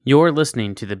You're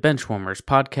listening to the Benchwarmers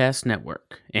Podcast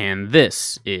Network, and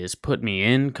this is Put Me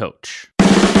In, Coach.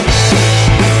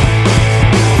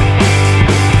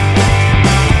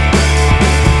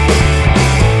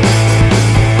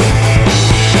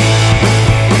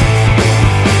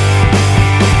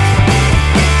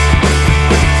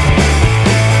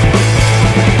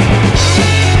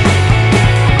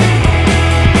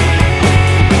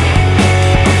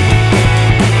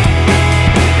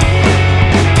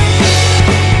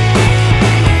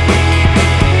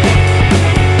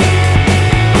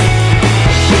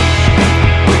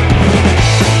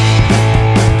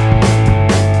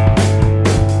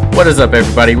 What is up,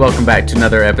 everybody? Welcome back to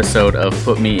another episode of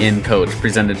Put Me In, Coach,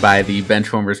 presented by the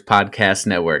Benchwarmers Podcast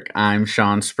Network. I'm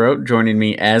Sean Sproat. Joining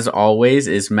me, as always,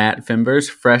 is Matt Fimbers,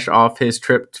 fresh off his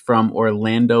trip from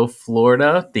Orlando,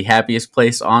 Florida, the happiest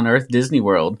place on earth, Disney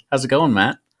World. How's it going,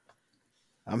 Matt?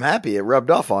 I'm happy. It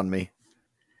rubbed off on me.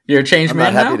 You're a changed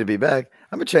man now? I'm not happy to be back.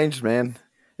 I'm a changed man.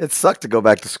 It sucked to go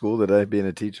back to school today, being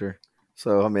a teacher.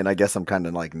 So, I guess I'm kind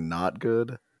of like not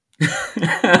good.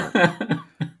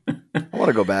 I want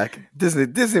to go back.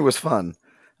 Disney was fun.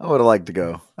 I would have liked to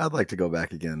go. I'd like to go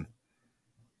back again.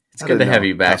 It's good to have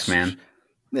you back, man.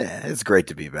 Yeah, it's great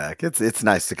to be back. It's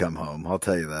nice to come home. I'll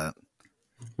tell you that.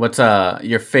 What's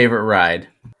your favorite ride?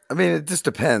 It just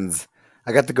depends.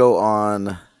 I got to go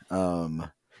on not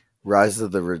the Rise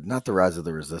of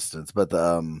the Resistance, but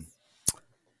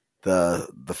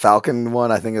the Falcon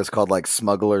one. I think it's called like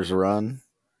Smuggler's Run.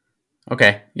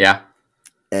 Okay, yeah.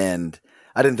 And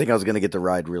I didn't think I was going to get to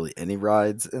ride really any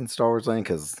rides in Star Wars Land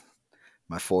because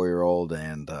my 4-year-old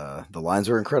and the lines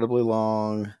were incredibly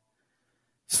long.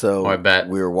 So I bet.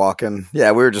 We were walking.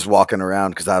 Yeah, we were just walking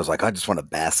around because I was like, I just want to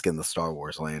bask in the Star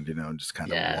Wars Land, and just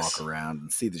kind of walk around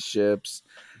and see the ships.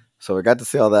 So we got to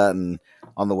see all that. And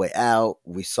on the way out,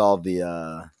 we saw we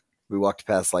walked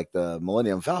past like the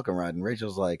Millennium Falcon ride. And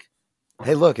Rachel's like,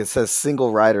 hey, look, it says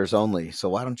single riders only. So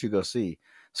why don't you go see?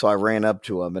 So I ran up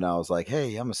to him and I was like,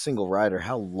 hey, I'm a single rider.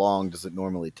 How long does it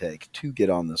normally take to get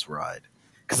on this ride?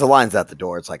 Because the line's at the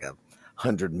door. It's like a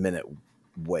 100-minute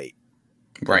wait.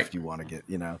 Right. If you want to get,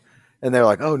 And they're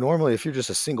like, oh, normally if you're just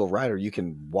a single rider, you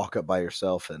can walk up by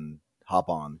yourself and hop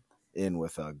on in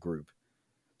with a group.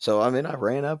 So, I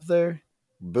ran up there.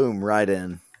 Boom, right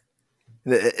in.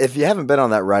 If you haven't been on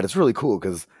that ride, it's really cool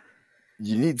because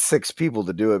you need 6 people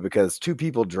to do it because 2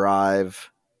 people drive.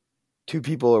 2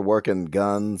 people are working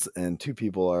guns and 2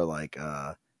 people are like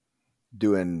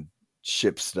doing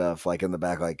ship stuff like in the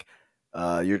back. Like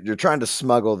you're trying to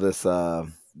smuggle this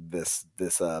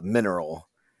mineral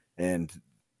and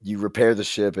you repair the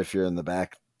ship if you're in the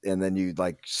back, and then you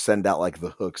like send out like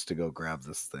the hooks to go grab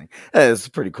this thing. It's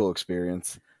a pretty cool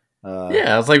experience.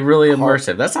 Yeah, it's like really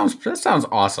immersive. That sounds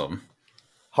awesome.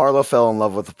 Harlow fell in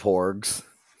love with the porgs.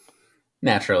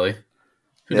 Naturally.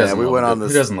 We went on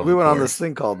this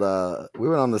thing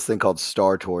called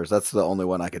Star Tours. That's the only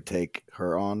one I could take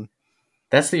her on.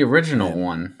 That's the original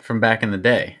one from back in the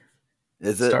day.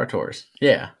 Is it Star Tours?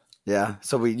 Yeah. Yeah.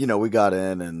 So we got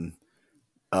in and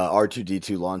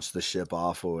R2-D2 launched the ship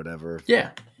off or whatever. Yeah.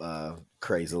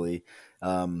 Crazily.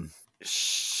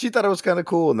 She thought it was kind of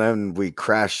cool, and then we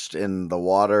crashed in the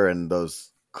water and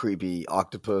those creepy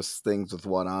octopus things with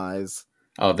one eyes.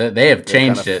 Oh, they have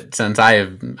changed it since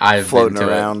I've floating been to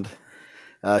around.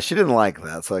 She didn't like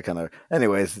that, so I kind of.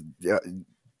 Anyways,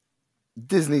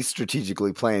 Disney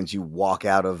strategically plans you walk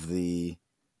out of the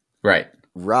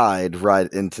ride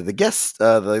right into the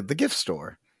the gift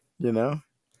store. Yeah.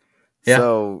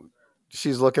 So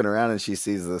she's looking around and she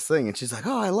sees this thing and she's like,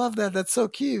 "Oh, I love that. That's so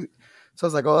cute." So I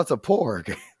was like, "Oh, that's a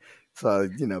porg." So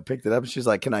picked it up and she's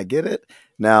like, "Can I get it?"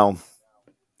 Now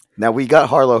we got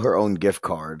Harlow her own gift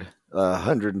card.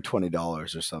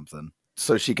 $120 or something,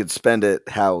 so she could spend it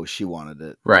how she wanted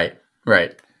it. Right.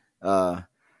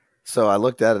 So I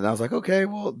looked at it and I was like, okay,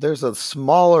 well, there's a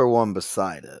smaller one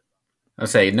beside it. I'll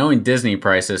say, knowing Disney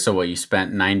prices, so what, you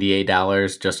spent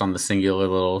 $98 just on the singular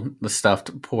the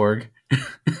stuffed porg?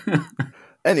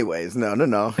 Anyways, no.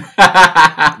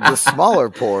 The smaller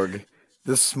porg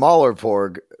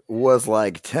was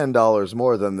like $10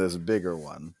 more than this bigger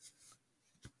one.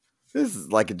 This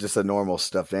is like just a normal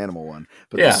stuffed animal one,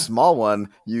 but the small one,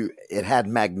 it had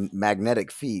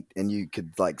magnetic feet, and you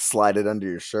could like slide it under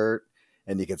your shirt,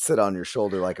 and you could sit on your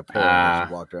shoulder like a parrot as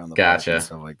you walked around the park and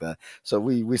stuff like that. So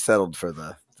we settled for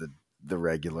the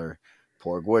regular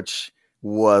porg, which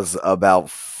was about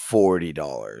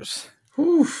 $40.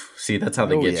 See, that's how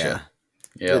they get you.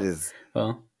 Yeah, it is.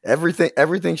 Well,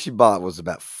 everything she bought was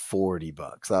about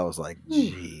 $40. I was like,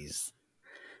 geez.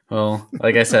 Well,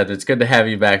 like I said, it's good to have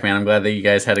you back, man. I'm glad that you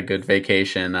guys had a good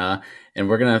vacation. and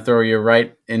we're going to throw you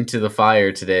right into the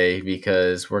fire today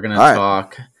because we're going All to right.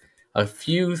 talk a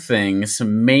few things.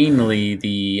 Mainly,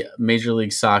 the Major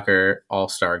League Soccer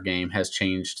All-Star game has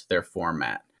changed their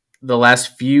format. The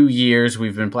last few years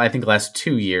we've been I think the last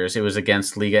 2 years it was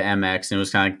against Liga MX, and it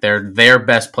was kind of like their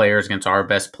best players against our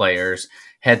best players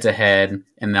head to head,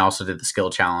 and they also did the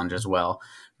skill challenge as well.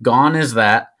 Gone is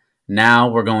that. Now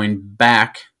we're going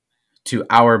back to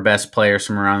our best players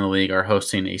from around the league are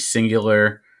hosting a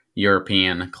singular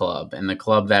European club, and the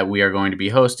club that we are going to be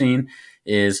hosting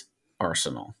is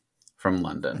Arsenal from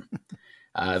London.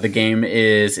 The game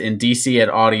is in DC at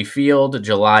Audi Field,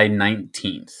 July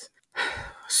 19th.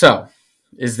 So,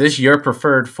 is this your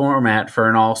preferred format for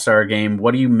an all-star game?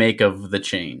 What do you make of the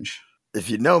change? If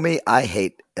you know me, I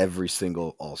hate every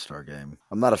single All-Star game.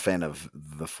 I'm not a fan of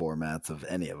the formats of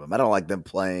any of them. I don't like them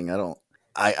playing.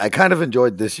 I kind of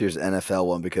enjoyed this year's NFL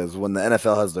one because when the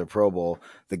NFL has their Pro Bowl,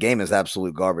 the game is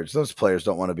absolute garbage. Those players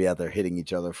don't want to be out there hitting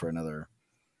each other for another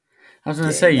I was going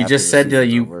to say game you after just the said that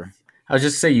season's you. over. I was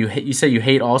just say you say you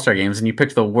hate all-star games, and you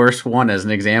picked the worst one as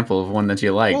an example of one that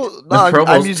you liked. Well, no, The Pro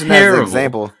I'm Bowl's using that as an terrible.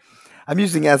 example. I'm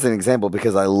using it as an example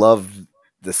because I love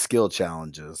the skill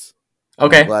challenges, and I'm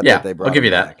Okay, glad that yeah, they I'll brought give them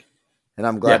you that. back. And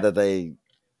I'm glad Yeah, that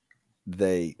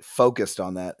they focused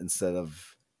on that instead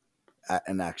of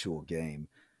an actual game.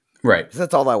 right. Because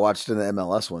that's all I watched in the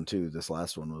MLS one too. This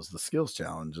last one was the skills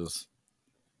challenges.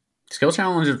 Skill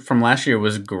challenge from last year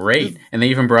was It's, great, and they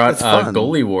even brought it's fun.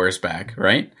 goalie wars back,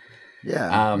 right?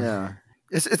 Yeah, Um, yeah.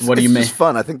 It's what do you it's just mean?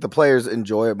 fun. I think the players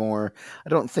enjoy it more. I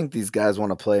don't think these guys want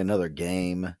to play another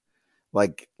game.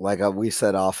 We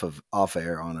said off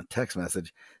air on a text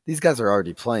message. These guys are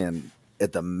already playing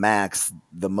at the max.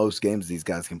 The most games these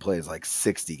guys can play is like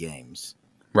 60 games.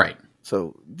 Right.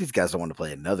 So these guys don't want to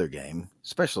play another game,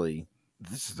 especially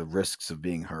this is the risks of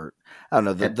being hurt. I don't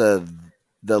know. Had,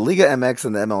 The Liga MX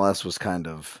and the MLS was kind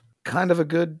of a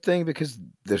good thing because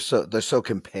they're so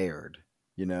compared,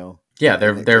 you know, yeah, they're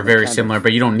and they very kind similar, of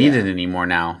but you don't need it yeah. anymore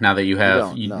now. Now that you You have,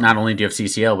 don't not know. only do you have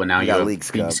CCL, but now You you got have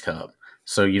Leagues Leagues Cup. Cup,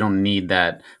 so you don't need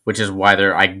that. Which is why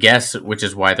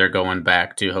they're going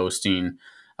back to hosting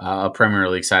a Premier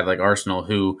League side like Arsenal,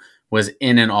 who was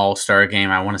in an All Star game.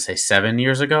 I want to say 7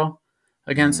 years ago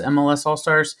against Hmm. MLS All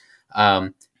Stars.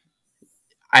 Um,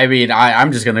 I mean,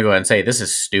 I'm just gonna go ahead and say this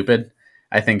is stupid.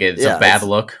 I think it's a Yeah, bad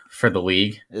look for the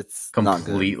league it's not good.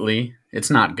 completely. It's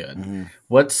not good. Hmm.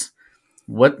 What's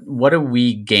what do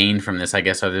we gain from this? I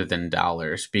guess other than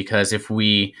dollars, because if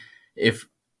we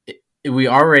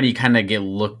already kind of get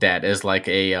looked at as like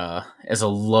as a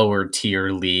lower tier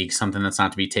league, something that's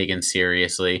not to be taken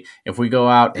seriously. If we go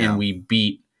out and Yeah, we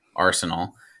beat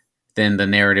Arsenal, then the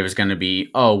narrative is going to be,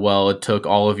 oh, well, it took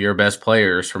all of your best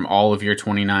players from all of your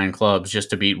 29 clubs just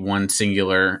to beat one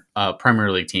singular Premier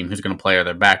League team who's going to play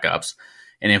other backups.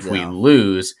 And if we yeah.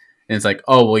 lose, then it's like,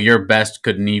 oh, well, your best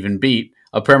couldn't even beat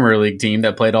a Premier League team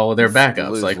that played all of their It's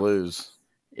backups. lose Like, lose.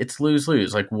 it's lose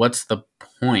lose. Like, what's the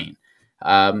point?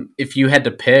 If you had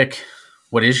to pick,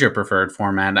 what is your preferred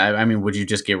format? I mean, would you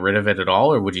just get rid of it at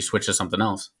all, or would you switch to something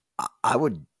else? I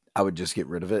would just get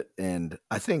rid of it, and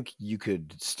I think you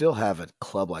could still have a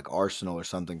club like Arsenal or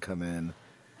something come in,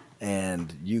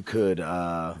 and you could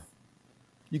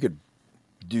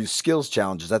do skills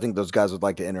challenges. I think those guys would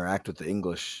like to interact with the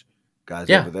English guys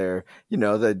Yeah. over there. You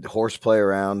know, the horse play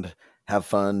around, have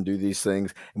fun, do these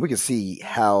things, and we can see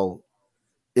how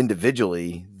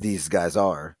individually these guys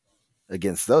are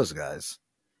against those guys.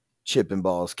 Chipping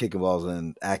balls, kicking balls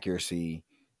in, accuracy,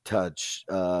 touch,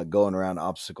 going around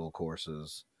obstacle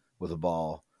courses with a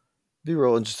ball. Be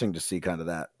real interesting to see kind of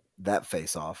that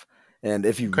face off. And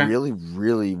if you Okay. really,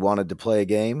 really wanted to play a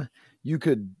game, you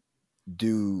could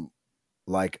do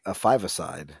like a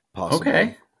five-a-side possibly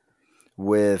Okay.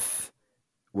 with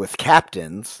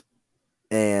captains,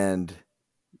 and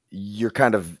you're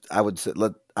kind of I would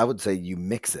say you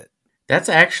mix it. That's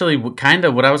actually kind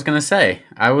of what I was gonna say.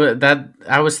 I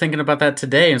was thinking about that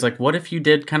today. It's like, what if you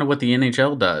did kind of what the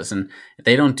NHL does, and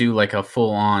they don't do like a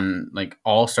full on like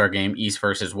All Star game, East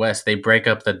versus West. They break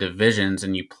up the divisions,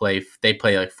 and They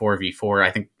play like 4v4,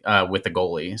 I think, with the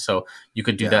goalie. So you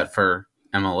could do Yeah. that for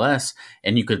MLS,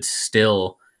 and you could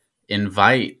still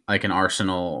invite like an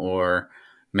Arsenal or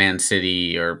Man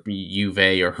City or Juve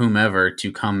or whomever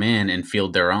to come in and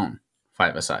field their own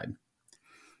five aside.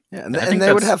 Yeah, I and think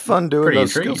they would that's have fun doing pretty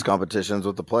those skills intriguing. competitions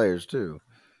with the players too.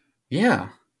 Yeah,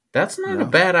 that's You not a know,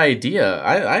 bad idea.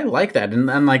 I like that,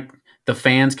 and like the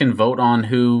fans can vote on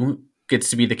who gets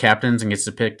to be the captains and gets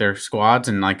to pick their squads.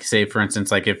 And like, say for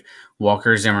instance, like if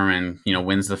Walker Zimmerman,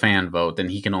 wins the fan vote, then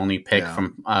he can only pick yeah,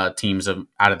 from teams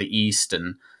out of the East,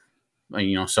 and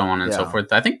so on and so yeah.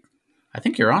 forth. I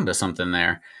think you're onto something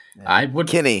there. Yeah. I would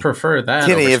prefer that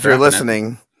over Kenny, if you're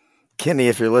scrapping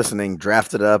it. listening,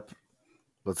 draft it up.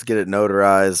 Let's get it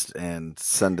notarized and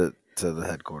send it to the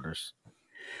headquarters.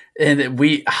 And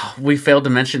we failed to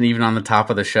mention even on the top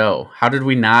of the show. How did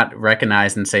we not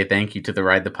recognize and say thank you to the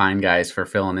Ride the Pine guys for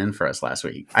filling in for us last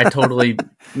week? I totally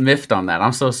miffed on that.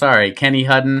 I'm so sorry. Kenny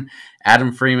Hutton,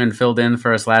 Adam Freeman filled in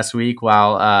for us last week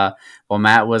while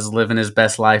Matt was living his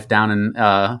best life down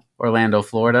in Orlando,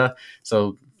 Florida.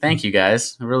 So thank you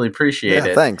guys. I really appreciate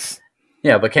it. Thanks.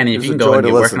 Yeah, but Kenny, if you can go ahead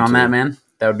and get working on that, man,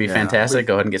 that would be fantastic.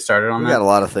 Go ahead and get started on that. We got a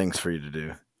lot of things for you to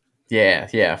do.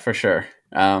 Yeah, for sure.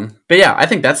 But yeah, I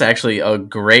think that's actually a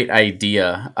great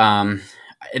idea. And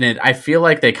I feel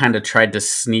like they kind of tried to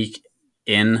sneak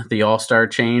in the All-Star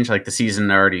change. Like the season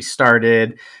already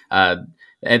started.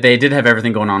 They did have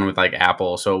everything going on with like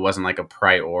Apple, so it wasn't like a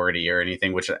priority or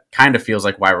anything, which kind of feels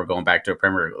like why we're going back to a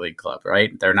Premier League club,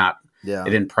 right? They're not. Yeah.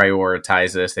 They didn't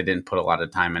prioritize this. They didn't put a lot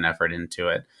of time and effort into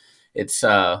it. It's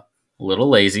a little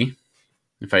lazy,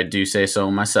 if I do say so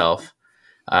myself.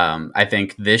 I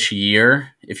think this year,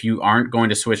 if you aren't going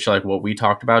to switch to like what we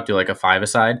talked about, do like a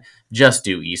 5-a-side, just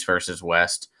do East versus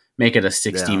West. Make it a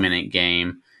 60-minute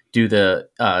game. Do the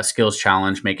skills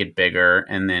challenge, make it bigger,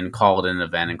 and then call it an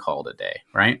event and call it a day,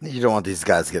 right? You don't want these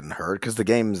guys getting hurt because the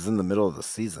game is in the middle of the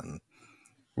season.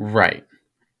 Right.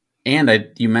 And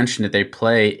you mentioned that they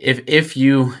play, if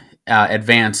you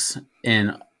advance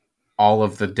in all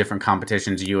of the different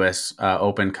competitions, US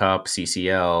Open Cup,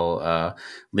 CCL,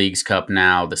 Leagues Cup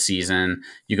now, the season,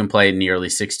 you can play nearly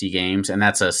 60 games, and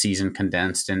that's a season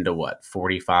condensed into what,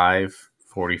 45,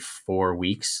 44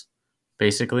 weeks,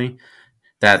 basically?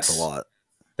 That's a lot.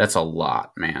 That's a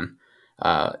lot, man.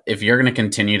 If you're going to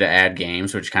continue to add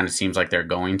games, which kind of seems like they're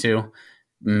going to,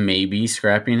 maybe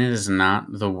scrapping it is not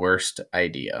the worst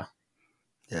idea.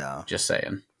 Yeah. Just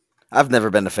saying. I've never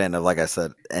been a fan of, like I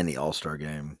said, any All-Star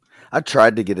game. I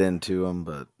tried to get into them,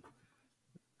 but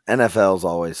NFL's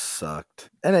always sucked.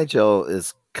 NHL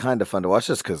is kind of fun to watch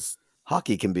just because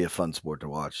hockey can be a fun sport to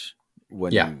watch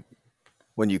when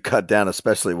you cut down,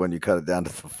 especially when you cut it down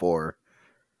to the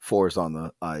fours on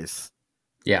the ice.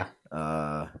 Yeah.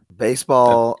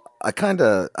 Baseball, I kind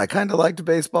of liked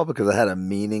baseball because I had a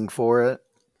meaning for it.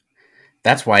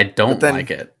 That's why I don't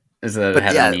like it. Is that it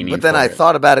had a meaning? But then I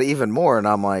thought about it even more, and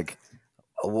I'm like,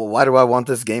 well, why do I want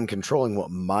this game controlling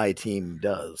what my team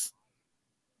does?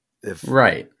 If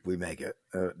we make it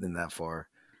in that far,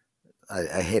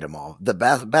 I hate them all. The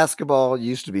basketball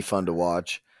used to be fun to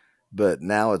watch, but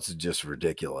now it's just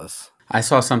ridiculous. I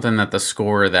saw something that the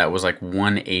score that was like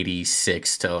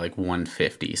 186 to like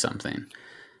 150 something.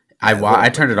 Yeah, I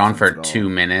turned it on for 2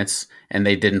 minutes and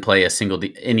they didn't play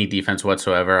any defense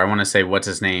whatsoever. I want to say, what's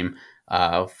his name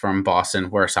from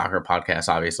Boston? We're a soccer podcast,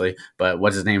 obviously, but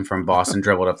what's his name from Boston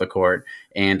dribbled up the court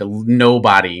and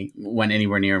nobody went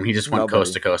anywhere near him. He just went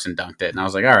coast to coast and dunked it. And I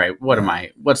was like, all right,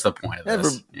 what's the point of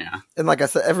this? And like I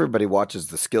said, everybody watches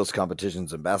the skills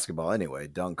competitions in basketball anyway.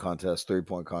 Dunk contest,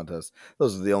 3-point contest.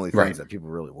 Those are the only things that people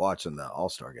really watch in the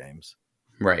All-Star games.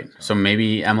 Right. So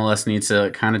maybe MLS needs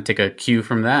to kind of take a cue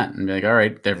from that and be like, all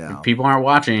right, if people aren't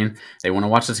watching, they want to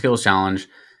watch the skills challenge,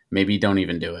 maybe don't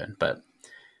even do it. But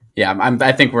yeah,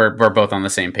 I think we're both on the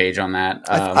same page on that.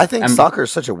 I think soccer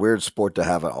is such a weird sport to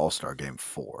have an All-Star game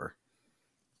for.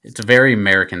 It's a very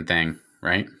American thing,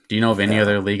 right? Do you know of any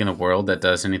other league in the world that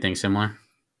does anything similar?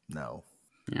 No.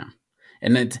 Yeah.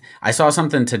 And I saw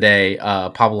something today,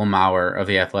 Pablo Maurer of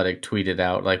The Athletic tweeted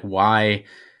out, like, why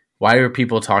are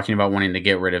people talking about wanting to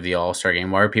get rid of the All-Star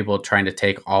game? Why are people trying to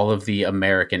take all of the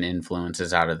American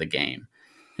influences out of the game?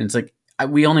 And it's like,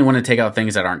 we only want to take out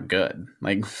things that aren't good.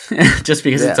 Like, just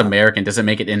because it's American doesn't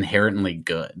make it inherently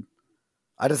good.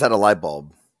 I just had a light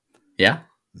bulb. Yeah?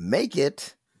 Make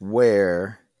it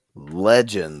where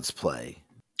legends play.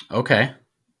 Okay.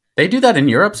 They do that in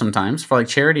Europe sometimes for like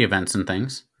charity events and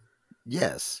things.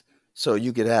 Yes. So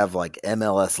you could have like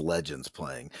MLS legends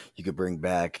playing. You could bring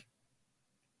back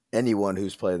anyone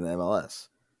who's played in the MLS.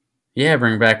 Yeah,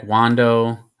 bring back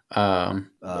Wando,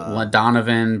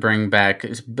 Donovan, throw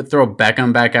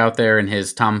Beckham back out there in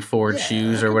his Tom Ford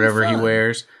shoes or whatever he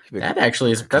wears. That's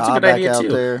a good idea too.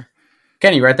 There.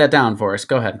 Kenny, write that down for us.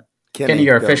 Go ahead. Kenny,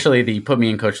 you're officially the Put Me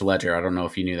in Coach Ledger. I don't know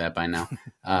if you knew that by now.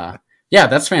 Yeah,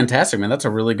 that's fantastic, man. That's a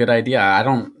really good idea. I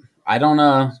don't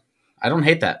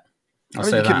hate that.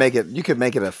 You could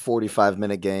make it a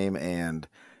 45-minute game and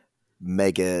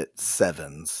make it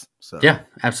sevens. So yeah,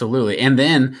 absolutely. And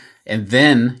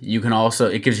then you can also,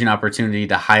 it gives you an opportunity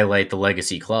to highlight the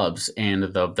legacy clubs and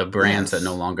the brands that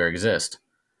no longer exist.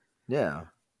 Yeah.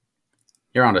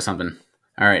 You're onto something.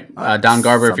 All right. Don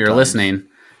Garber, if you're listening,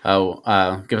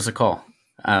 give us a call.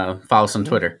 Follow us on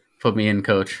Twitter. Put Me In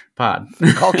Coach pod.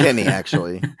 Call Kenny,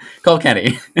 actually. Call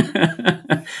Kenny.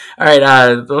 All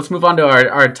right, let's move on to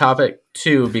our topic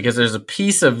 2, because there's a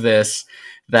piece of this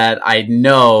that I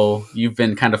know you've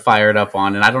been kind of fired up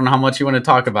on, and I don't know how much you want to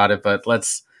talk about it, but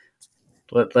let's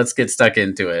get stuck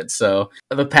into it. So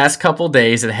the past couple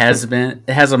days, it has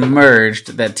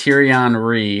emerged that Thierry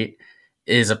Henry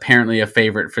is apparently a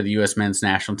favorite for the U.S. men's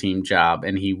national team job,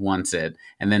 and he wants it.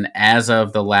 And then as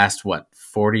of the last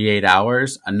 48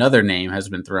 hours, another name has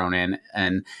been thrown in,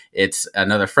 and it's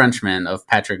another Frenchman of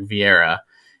Patrick Vieira.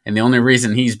 And the only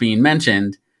reason he's being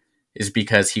mentioned is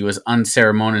because he was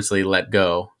unceremoniously let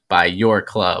go by your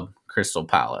club, Crystal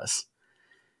Palace.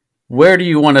 Where do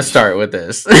you want to start with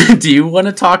this? Do you want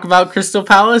to talk about Crystal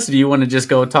Palace? Do you want to just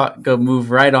go move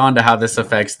right on to how this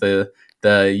affects the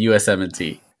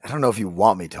USMNT? I don't know if you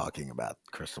want me talking about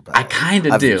Crystal Palace. I kind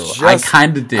of do.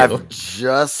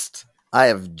 I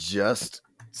have just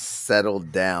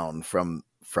settled down from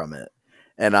it,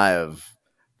 and I have.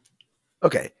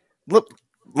 Okay, let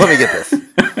me get this.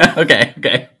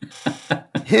 Okay.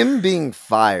 Him being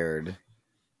fired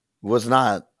was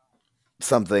not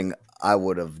something I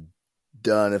would have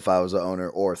done if I was an owner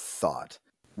or thought.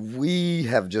 We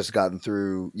have just gotten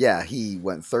through. Yeah, he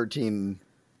went 13.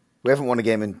 We haven't won a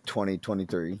game in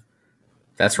 2023.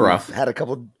 That's rough. We've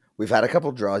had a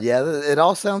couple draws. Yeah, it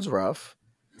all sounds rough.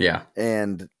 Yeah.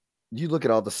 And you look at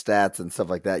all the stats and stuff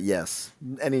like that. Yes,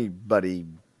 anybody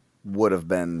would have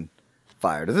been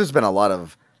fired. There's been a lot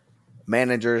of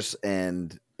managers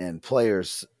and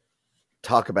players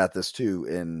talk about this too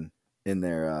in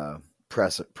their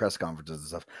press conferences and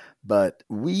stuff. But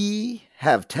we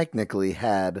have technically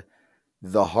had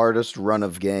the hardest run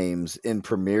of games in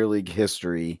Premier League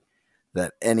history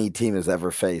that any team has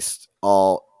ever faced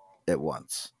all at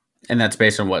once. And that's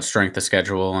based on what? Strength of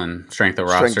schedule and strength of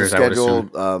rosters, I would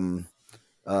assume.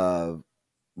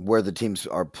 Where the teams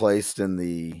are placed in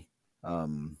the...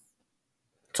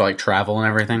 so like travel and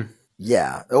everything?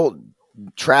 Yeah.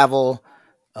 Travel,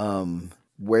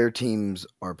 where teams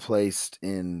are placed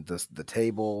in the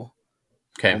table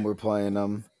when we're playing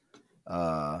them.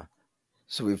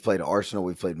 So we've played Arsenal,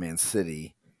 we've played Man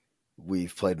City,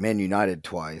 we've played Man United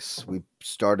twice. We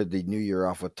started the new year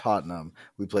off with Tottenham.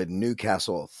 We played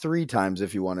Newcastle 3 times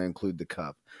if you want to include the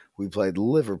cup. We played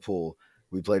Liverpool.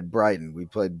 We played Brighton. We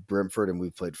played Brentford, and we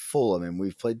played Fulham, and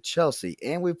we've played Chelsea,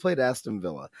 and we've played Aston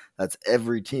Villa. That's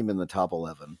every team in the top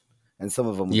 11, and some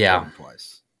of them we've played them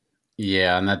twice.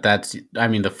 Yeah, and that's I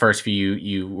mean, the first few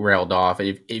you railed off.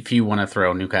 If you want to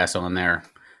throw Newcastle in there,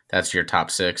 that's your top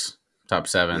 6, top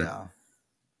 7. Yeah.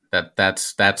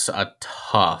 That's a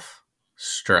tough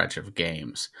stretch of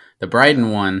games. The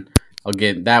Brighton one, I'll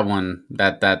get that one.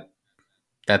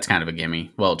 That's kind of a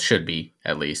gimme. Well, it should be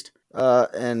at least.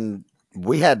 And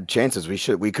we had chances.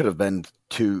 We could have been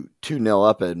 2-0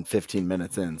 up in 15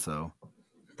 minutes in. So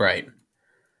right,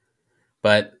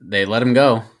 but they let him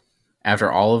go after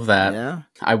all of that. Yeah.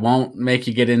 I won't make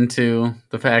you get into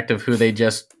the fact of who they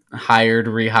just hired,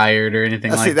 rehired, or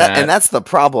anything like that. And that's the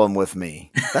problem with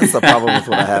me. That's the problem with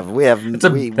what I have.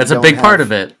 That's a big part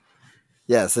of it.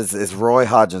 Yes, it's Roy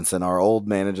Hodgkinson, our old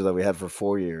manager that we had for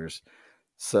 4 years.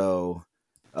 So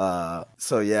yeah,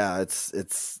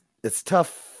 it's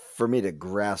tough for me to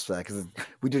grasp that because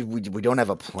we don't have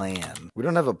a plan. We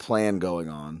don't have a plan going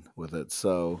on with it.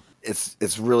 So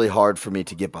it's really hard for me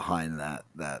to get behind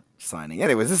that signing.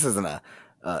 Anyways, this isn't a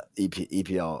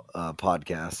EPL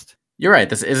podcast. You're right.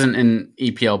 This isn't an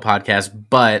EPL podcast,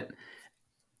 but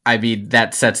I mean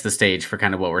that sets the stage for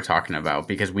kind of what we're talking about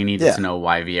because we needed to know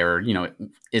why Vieira,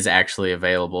 is actually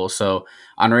available. So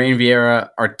Henry and Vieira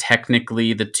are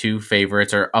technically the 2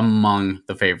 favorites, or among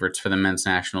the favorites for the men's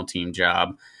national team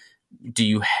job. Do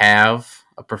you have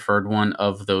a preferred one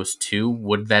of those 2?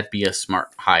 Would that be a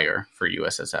smart hire for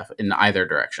USSF in either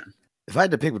direction? If I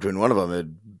had to pick between one of them,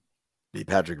 it'd be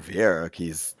Patrick Vieira.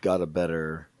 He's got a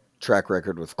better track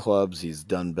record with clubs. He's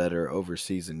done better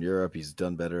overseas in Europe. He's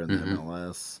done better in the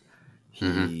MLS.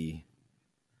 He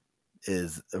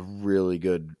is really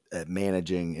good at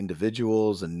managing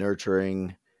individuals and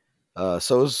nurturing.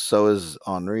 So is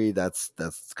Henry. That's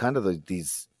kind of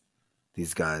these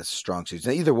guys' strong suits.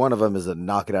 Now, either one of them is a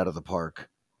knock it out of the park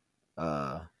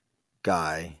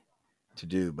guy to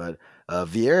do, but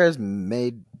Vieira's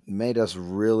made us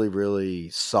really, really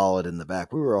solid in the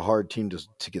back. We were a hard team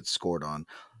to get scored on.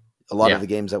 A lot of the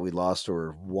games that we lost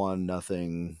were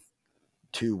 1-0,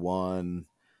 2-1,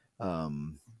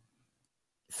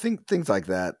 things like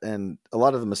that. And a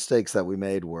lot of the mistakes that we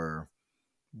made were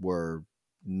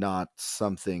not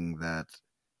something that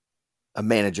a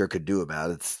manager could do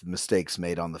about. It's mistakes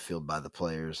made on the field by the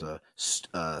players, a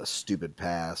stupid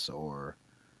pass or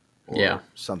Yeah. or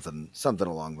something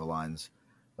along the lines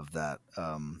of that.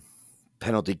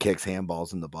 Penalty kicks,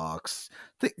 handballs in the box,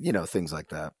 things like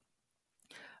that.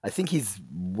 I think he's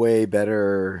way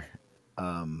better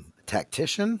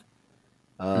tactician.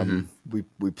 Mm-hmm.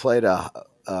 We played a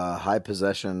high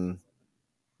possession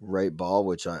rate ball,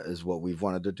 which is what we've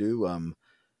wanted to do.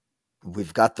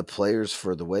 We've got the players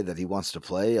for the way that he wants to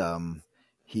play.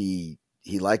 He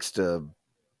likes to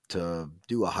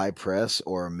do a high press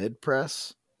or a mid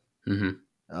press.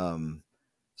 Mm-hmm. Um,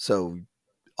 so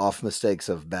off mistakes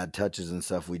of bad touches and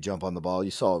stuff, we jump on the ball.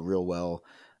 You saw it real well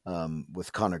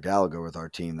with Connor Gallagher with our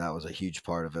team. That was a huge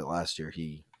part of it last year.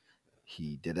 He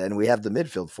did it. And we have the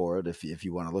midfield for it. If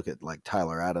you want to look at like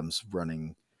Tyler Adams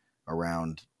running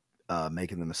around,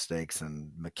 making the mistakes,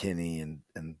 and McKinney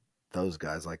and those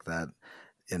guys like that,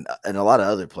 and a lot of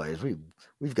other players,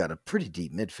 we've got a pretty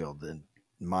deep midfield in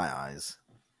my eyes.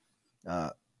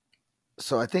 Uh,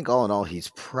 so I think all in all,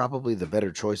 he's probably the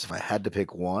better choice if I had to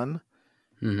pick one.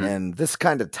 Mm-hmm. And this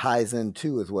kind of ties in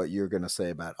too with what you're going to say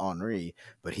about Henri,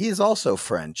 but he is also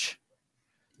French,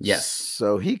 Yes.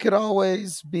 so he could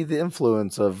always be the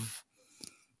influence A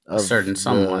certain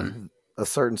someone. a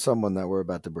certain someone that we're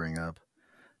about to bring up.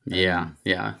 Yeah. And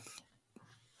Yeah.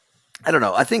 I don't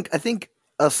know. I think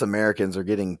us Americans are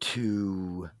getting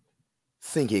too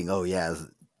thinking, oh yeah,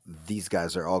 these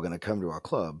guys are all going to come to our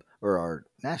club or our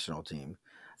national team.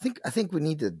 I think we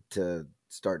need to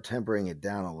start tempering it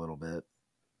down a little bit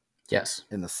Yes.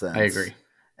 in the I sense, agree.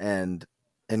 and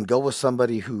go with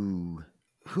somebody who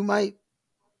might,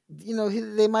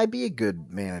 they might be good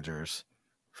managers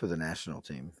for the national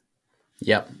team.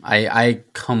 Yep, I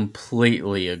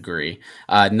completely agree.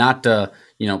 Not to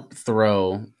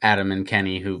throw Adam and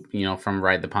Kenny, who from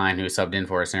Ride the Pine, who subbed in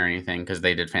for us or anything, because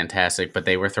they did fantastic, but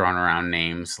they were throwing around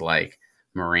names like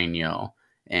Mourinho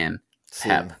and See,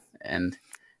 Pep, and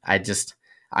I just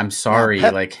I'm now sorry,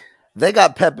 Pep, like they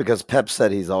got Pep because Pep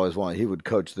said he's always wanted he would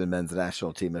coach the men's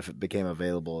national team if it became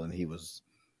available and he was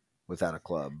without a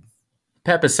club.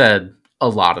 Pep has said a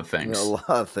lot of A things. lot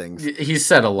of things. He's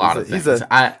said a lot He's of a he's things.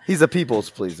 a he's a people's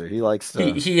pleaser. He likes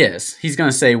He to. he is. He's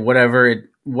gonna say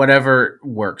whatever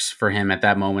works for him at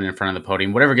that moment in front of the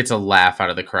podium. Whatever gets a laugh out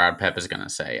of the crowd, Pep is gonna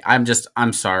say.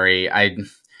 I'm sorry.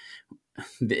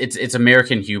 It's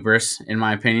American hubris, in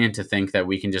my opinion, to think that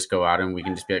we can just go out and we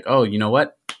can just be like, oh, you know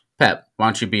what, Pep, why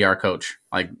don't you be our coach?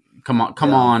 Like, come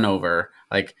Yeah, on over.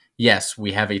 Like, yes,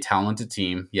 we have a talented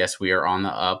team. Yes, we are on the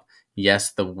up.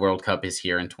 Yes, the World Cup is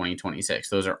here in 2026.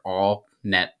 Those are all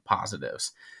net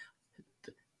positives.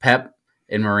 Pep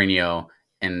and Mourinho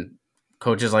and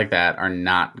coaches like that are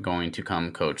not going to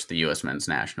come coach the U.S. men's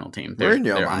national team.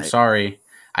 Mourinho I'm might. sorry,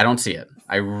 I don't see it.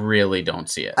 I really don't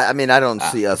see it. I mean, I don't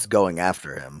Uh, see us going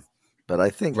after him, but I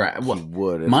think right? he Well,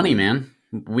 would if money, we. man.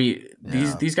 We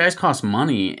Yeah, these guys cost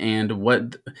money, and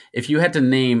what if you had to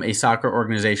name a soccer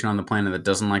organization on the planet that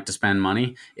doesn't like to spend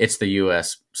money? It's the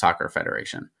U.S. Soccer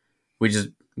Federation. We just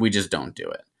we just don't do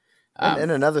it.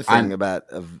 and another thing I'm about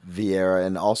Vieira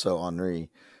and also Henri,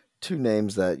 two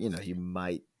names that you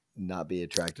might not be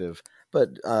attractive,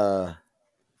 but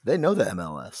they know the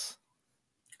MLS.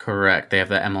 correct. They have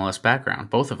the MLS background.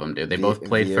 Both of them do. They both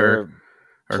played for, Vieira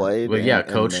or played well, yeah, and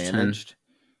coached and managed,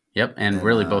 yep, and and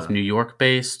really both New York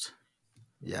based.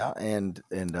 yeah, and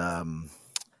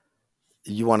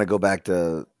you want to go back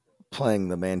to playing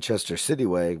the Manchester City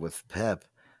way with Pep.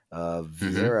 Hmm.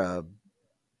 Vieira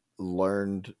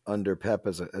learned under Pep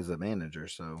as a manager,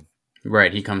 so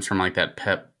Right. He comes from like that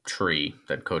pep tree,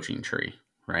 that coaching tree,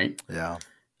 right? yeah,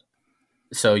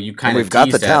 So you and kind of we've got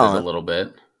the teased at it a talent. little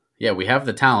bit. Yeah, we have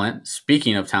the talent.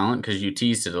 Speaking of talent, because you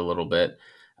teased it a little bit,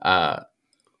 uh,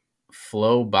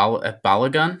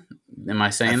 Balogun. Am I I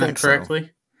saying that think so.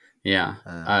 correctly? Yeah.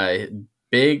 Uh,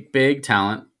 Big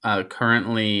talent.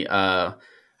 Currently,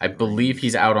 I believe he's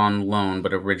he's out on loan,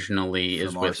 but originally from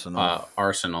is with Arsenal.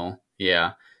 Arsenal.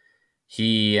 Yeah.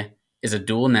 He is a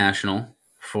dual national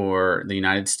for the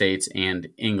United States and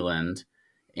England,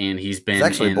 and he's He's been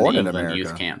actually in the born in England youth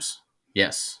America, camps.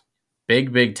 Yes.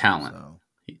 Big talent.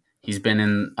 so He's been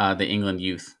in the England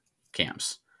youth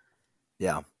camps.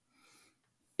 yeah.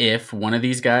 If one of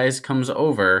these guys comes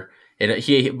over,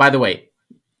 he by the way,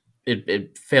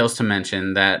 it fails to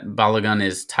mention that Balogun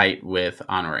is tight with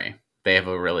Honore. They have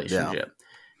a Yeah, relationship.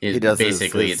 he does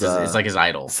Basically, it's like his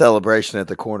idol. celebration at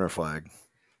the corner flag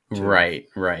too.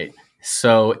 Right.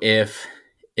 So if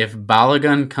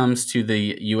Balogun comes to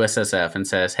the USSF and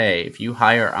says, "Hey, if you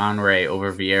hire Honore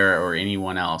over Vieira or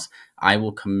anyone else, I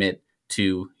will commit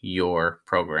to your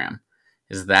program."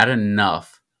 Is that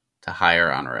enough to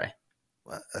hire Honore?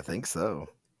 I think so.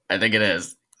 I think it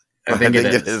is. I I think it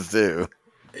think it is. is too.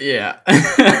 Yeah.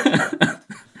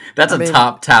 That's I a mean,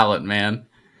 top talent, man.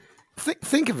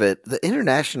 think of it. The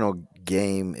international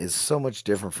game is so much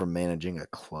different from managing a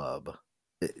club.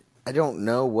 I don't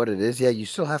know what it is. Yeah, you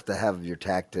still have to have your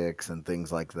tactics and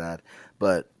things like that.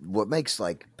 But what makes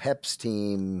like Pep's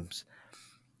teams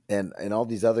and all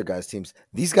these other guys' teams,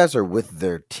 these guys are with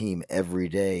their team every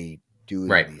day doing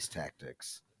Right. these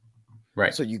tactics.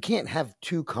 Right. So you can't have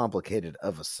too complicated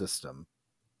of a system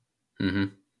Mm-hmm.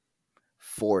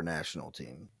 for national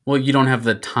team. Well, you don't have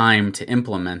the time to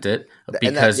implement it And that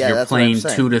because yeah, you're that's what I'm playing 2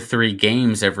 saying. to 3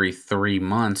 games every 3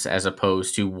 months as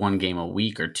opposed to 1 game a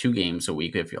week or 2 games a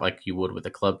week if you like you would with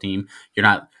a club team. You're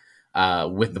not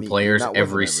with the You're players not with them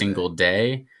every every day. single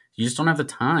day. You just don't have the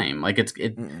time. Like it.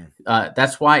 Mm-mm.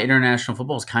 That's why international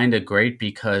football is kind of great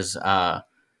because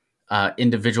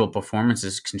individual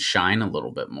performances can shine a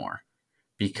little bit more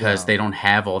because Yeah. they don't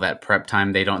have all that prep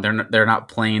time. They're not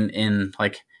playing in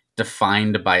like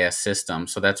defined by a system.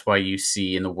 So that's why you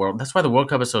see in the world. That's why the World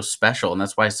Cup is so special, and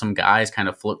that's why some guys kind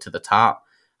of float to the top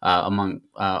among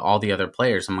all the other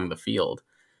players among the field.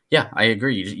 Yeah, I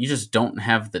agree. You just don't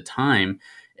have the time,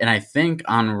 and I think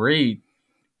Henri.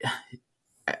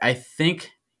 I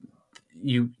think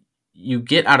you you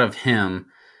get out of him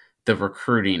the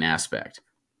recruiting aspect.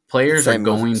 Players are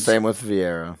going to Same with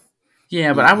Vieira.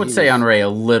 yeah, but I would He say was Henri a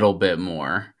little bit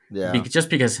more. yeah. Just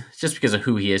because of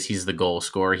who he is, he's the goal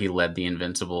scorer. He led the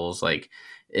Invincibles. Like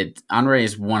it, Henri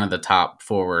is one of the top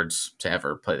forwards to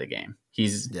ever play the game.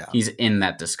 Yeah. He's in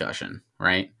that discussion,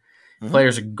 right? Hmm.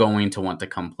 Players are going to want to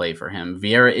come play for him.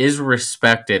 Vieira is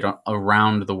respected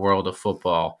around the world of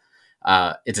football.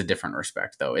 It's a different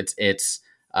respect, though. It's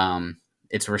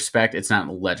respect. It's not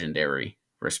legendary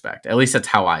respect. At least that's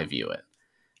how I view it.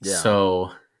 Yeah.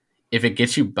 So if it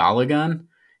gets you Balogun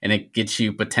and it gets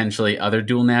you potentially other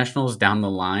dual nationals down the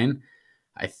line,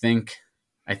 I think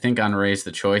Henri is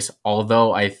the choice.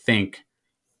 Although I think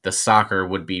the soccer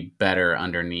would be better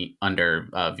under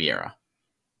Vieira.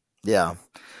 Yeah.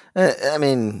 I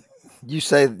mean, you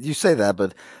say that,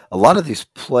 but a lot of these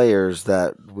players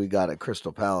that we got at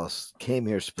Crystal Palace came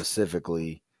here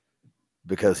specifically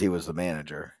because he was the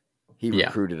manager. He Yeah.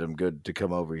 recruited them good to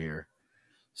come over here.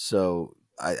 So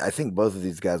I think both of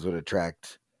these guys would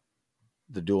attract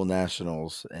the dual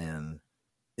nationals, and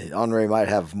Henri might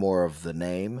have more of the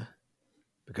name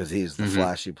because he's the Hmm.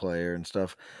 flashy player and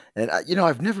stuff. And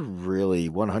I've never really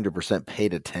 100%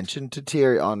 paid attention to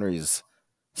Thierry Henry's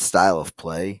style of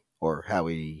play or how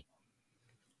he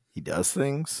does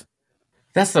things.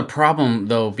 That's the problem,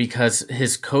 though, because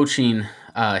his coaching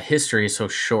history is so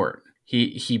short.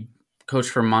 He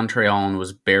coached for Montreal and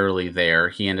was barely there.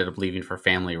 He ended up leaving for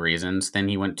family reasons. Then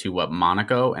he went to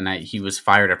Monaco, and he was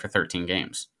fired after 13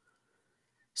 games.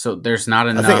 So there's not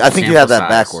I enough think you sample have that size.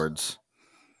 backwards.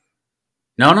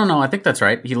 No, no, no. I think that's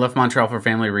right. He left Montreal for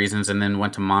family reasons and then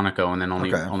went to Monaco and then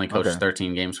Okay. only coached Okay.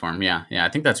 13 games for him. Yeah, yeah. I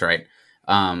think that's right.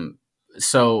 Um,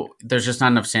 so there's just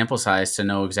not enough sample size to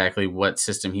know exactly what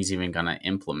system he's even going to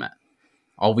implement.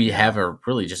 All we Yeah. have are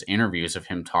really just interviews of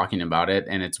him talking about it,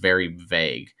 and it's very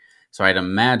vague. So I'd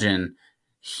imagine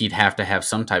he'd have to have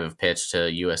some type of pitch to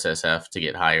USSF to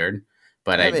get hired.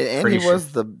 But I I'm mean, and he pretty sure,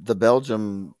 was the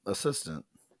Belgium assistant.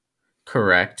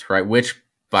 correct, right? Which,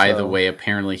 by the So way,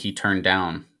 apparently he turned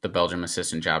down the Belgium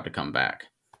assistant job to come back.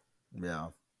 yeah,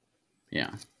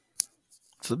 Yeah.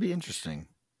 so it'll be interesting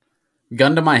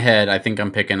Gun to my head, I think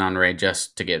I'm picking on Ray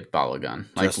just to get Balogun.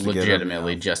 Like just to get him.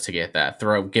 legitimately just to get that.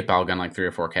 Get Balogun like 3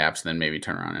 or 4 caps, and then maybe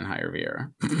turn around and hire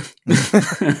Vieira.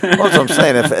 Well, that's what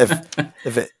I'm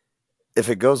saying. If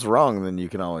it goes wrong, then you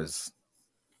can always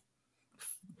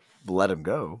let him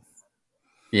go.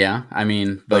 Yeah, I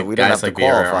mean, But but we don't guys have to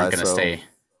like Vieira qualify, aren't gonna so stay.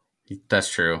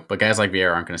 That's true. But guys like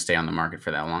Vieira aren't gonna stay on the market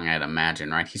for that long, I'd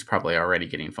imagine, right? He's probably already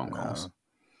getting phone uh, calls.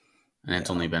 And it's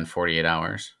yeah. only been 48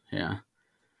 hours. Yeah.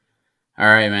 All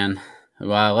right, man.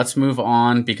 Well, let's move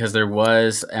on because there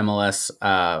was MLS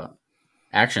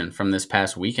action from this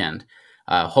past weekend.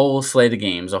 A whole slate of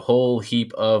games, a whole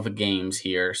heap of games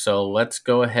here. So let's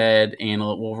go ahead and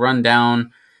we'll run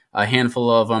down a handful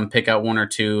of them, pick out one or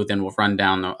two, then we'll run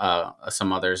down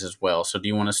some others as well. So do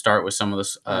you want to start with some of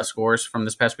the All right. scores from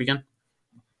this past weekend?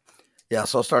 Yeah,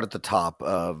 so I'll start at the top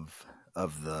of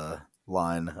the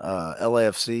line.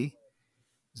 LAFC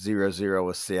 0-0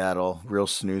 with Seattle. Real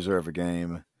snoozer of a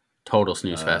game. Total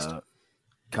snooze fest. Uh,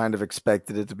 kind of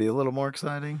expected it to be a little more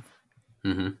exciting.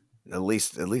 Mm-hmm. At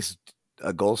least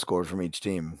a goal scored from each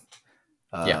team.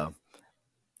 Yeah. Uh,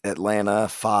 Atlanta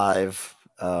 5,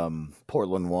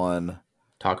 Portland 1.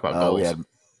 Talk about We goals. had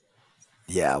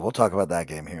yeah, we'll talk about that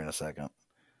game here in a second.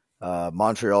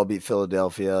 Montreal beat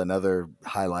Philadelphia, another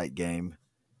highlight game.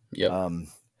 Yep. Um,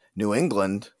 New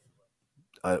England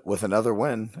with another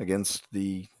win against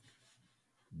the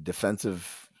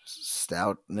defensive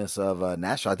stoutness of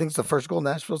Nashville. I think it's the first goal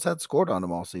Nashville's had scored on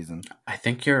them all season. I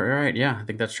think you're right. Yeah, I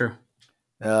think that's true.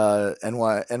 NYCFC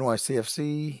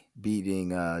beating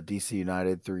DC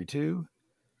United 3-2.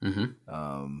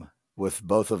 With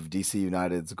both of DC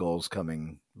United's goals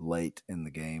coming late in the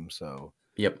game. So,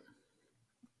 yep.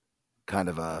 Kind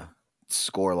of a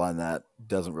scoreline that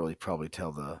doesn't really probably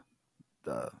tell the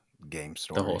game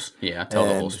story. Tell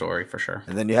the whole story for sure.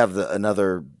 And then you have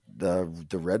the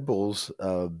Red Bulls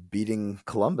beating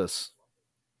Columbus,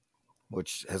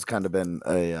 which has kind of been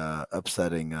a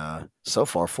upsetting so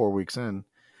far. 4 weeks in,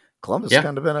 Columbus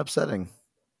kind of been upsetting.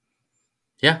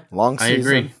 Yeah, long season. I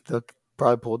agree. They'll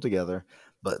probably pull it together.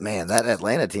 But man, that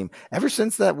Atlanta team, ever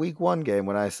since that week 1 game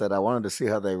when I said I wanted to see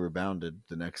how they rebounded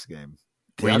the next game.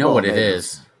 Well, you know what it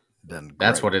is?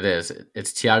 That's what it is.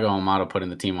 It's Thiago Almada putting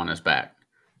the team on his back.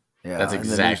 Yeah, that's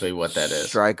exactly what that is.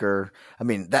 Striker. I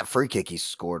mean, that free kick he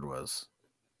scored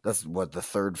that's what the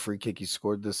third free kick he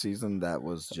scored this season that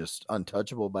was just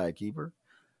untouchable by a keeper.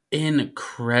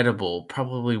 Incredible.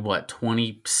 Probably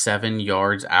 27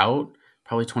 yards out,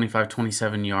 probably 25,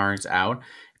 27 yards out.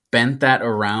 Bent that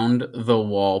around the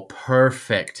wall.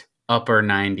 Perfect upper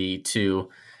 90 to,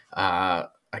 I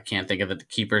can't think of the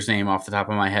keeper's name off the top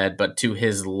of my head, but to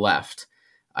his left.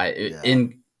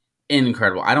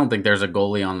 Incredible. I don't think there's a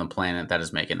goalie on the planet that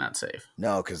is making that save.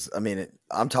 No, because, I mean,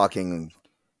 I'm talking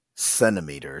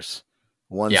centimeters.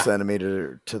 1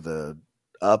 centimeter to the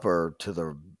up or to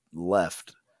the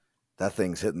left. That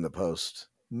thing's hitting the post.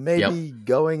 Maybe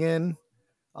going in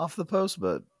off the post,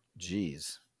 but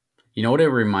geez. You know what it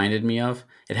reminded me of?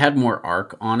 It had more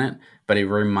arc on it, but it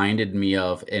reminded me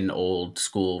of an old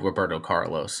school Roberto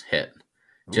Carlos hit.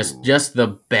 Just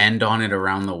the bend on it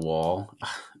around the wall.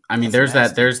 I mean, there's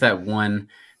that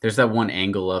one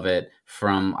angle of it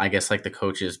from, I guess, like the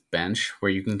coach's bench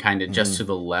where you can kind of just to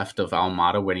the left of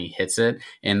Almada when he hits it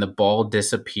and the ball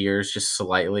disappears just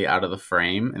slightly out of the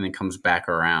frame and then comes back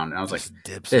around. And I was just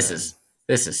like, this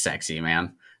is sexy,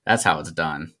 man. That's how it's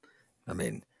done. I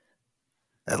mean,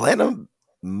 Atlanta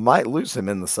might lose him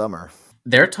in the summer.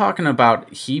 They're talking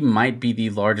about he might be the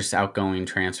largest outgoing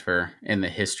transfer in the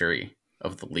history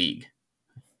of the league.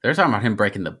 They're talking about him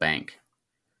breaking the bank.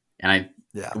 And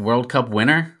World Cup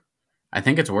winner, I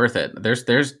think it's worth it.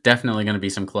 There's definitely going to be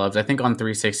some clubs. I think on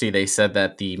 360 they said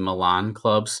that the Milan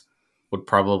clubs would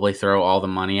probably throw all the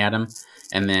money at him,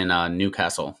 and then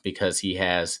Newcastle because he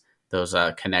has those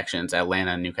connections.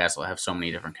 Atlanta and Newcastle have so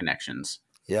many different connections.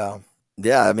 Yeah.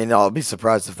 I mean, I'll be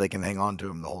surprised if they can hang on to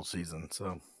him the whole season.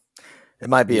 So it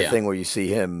might be a thing where you see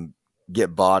him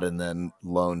get bought and then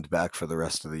loaned back for the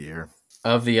rest of the year.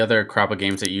 Of the other crop of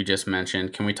games that you just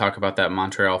mentioned, can we talk about that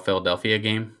Montreal-Philadelphia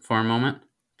game for a moment?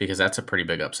 Because that's a pretty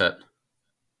big upset.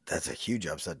 That's a huge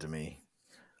upset to me.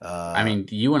 I mean,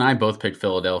 you and I both picked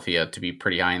Philadelphia to be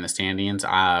pretty high in the standings.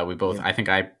 I think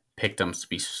I picked them to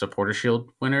be Supporter Shield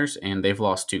winners, and they've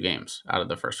lost 2 games out of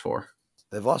the first 4.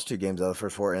 They've lost 2 games out of the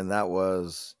first 4, and that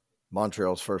was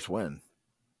Montreal's first win.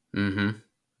 Mm-hmm.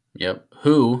 Yep.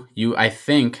 You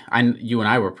and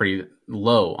I were pretty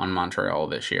low on Montreal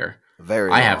this year.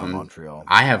 Very low on Montreal.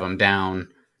 I have them down.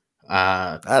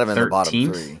 I had them in the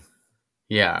bottom 3.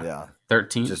 Yeah.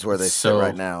 13th. Just where they sit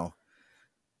right now.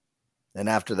 And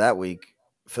after that week,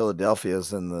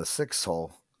 Philadelphia's in the 6th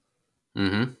hole.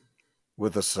 Mm-hmm.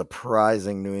 With a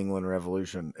surprising New England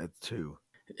Revolution at 2.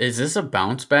 Is this a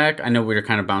bounce back? I know we were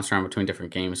kind of bouncing around between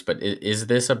different games, but is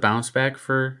this a bounce back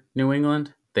for New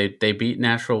England? They beat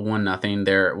Nashville 1-0.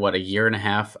 They're a year and a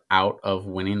half out of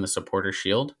winning the Supporter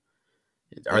Shield.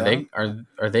 Are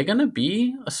they going to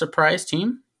be a surprise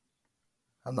team?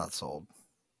 I'm not sold.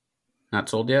 Not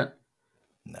sold yet?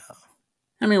 No.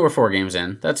 I mean, we're 4 games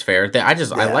in. That's fair. I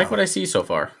like what I see so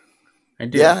far. I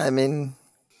do. Yeah, I mean,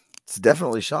 it's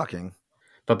definitely shocking.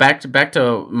 But back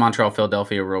to Montreal,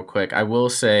 Philadelphia real quick. I will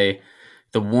say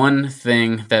the one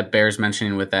thing that bears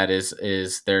mentioning with that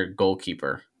is their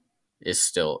goalkeeper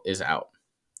is out.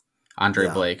 Andre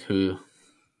Blake, who,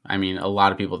 I mean, a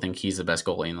lot of people think he's the best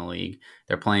goalie in the league.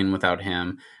 They're playing without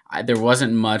him. There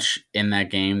wasn't much in that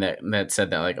game that said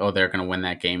that, like, oh, they're going to win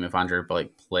that game if Andre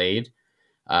Blake played.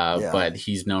 But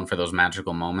he's known for those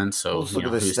magical moments. So,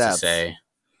 who's to say?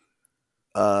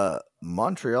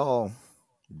 Montreal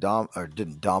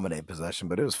didn't dominate possession,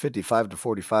 but it was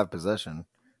 55-45 possession.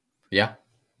 Yeah.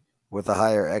 With a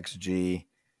higher XG,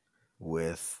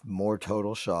 with more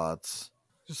total shots.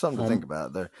 Just something to think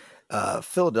about there.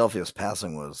 Philadelphia's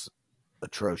passing was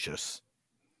atrocious.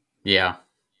 Yeah.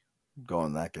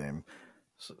 Going that game.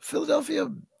 So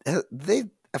Philadelphia,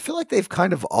 I feel like they've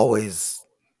kind of always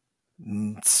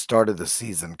started the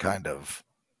season kind of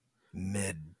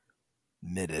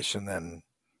midish, and then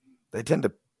they tend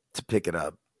to pick it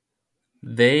up.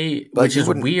 Which is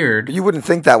weird. You wouldn't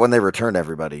think that when they return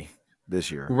everybody this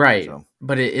year, Right. so.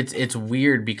 But it's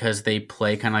weird because they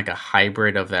play kind of like a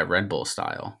hybrid of that Red Bull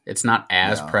style. It's not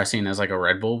as Yeah. pressing as like a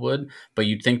Red Bull would, but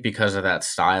you'd think because of that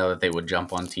style that they would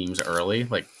jump on teams early,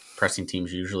 like pressing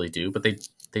teams usually do, but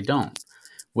they don't.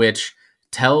 Which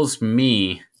tells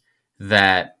me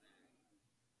that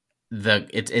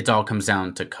it all comes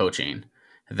down to coaching,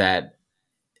 that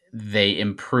they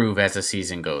improve as the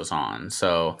season goes on.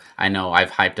 So I know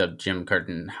I've hyped up Jim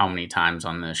Curtin how many times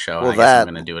on this show, and Well, I guess I'm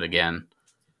that going to do it again.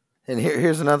 and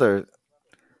here's another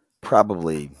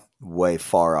probably way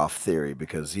far off theory,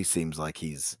 because he seems like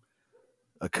he's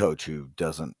a coach who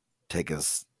doesn't take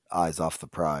his eyes off the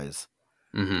prize.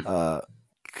 Mm-hmm.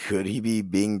 Could he be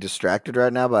being distracted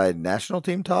right now by national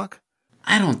team talk?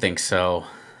 I don't think so.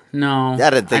 No, Yeah, I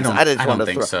didn't think so. I don't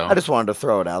think I so. just wanted to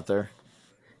throw it out there.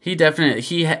 He definitely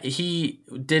he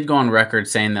did go on record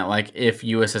saying that like if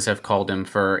USSF called him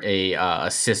for a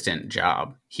assistant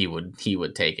job, he would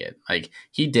take it. Like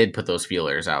he did put those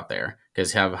feelers out there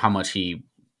because how much he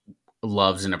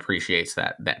loves and appreciates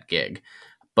that gig.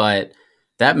 But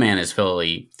that man is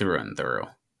Philly through and through.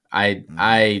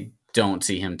 I don't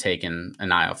see him taking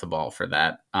an eye off the ball for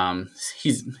that.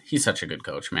 He's such a good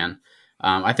coach, man.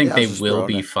 I think Yeah, I they was just will throwing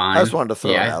be it. I just fine. wanted to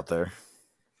throw it Yeah, out there.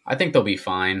 I think they'll be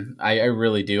fine. I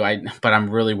really do. But I'm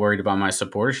really worried about my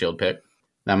supporter shield pick.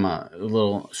 I'm a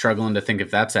little struggling to think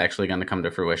if that's actually going to come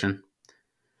to fruition.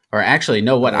 Or actually,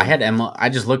 no. I What I mean, had I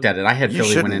just looked at it. I had you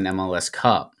Philly winning shouldn't MLS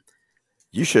Cup.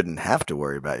 you shouldn't have to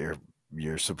worry about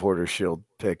your supporter shield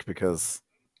pick, because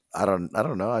I don't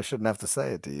know. I shouldn't have to say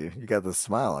it to you. You got this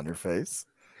smile on your face.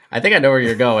 I think I know where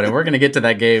you're going, and we're going to get to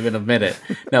that game in a minute.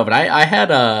 No, but I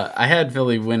had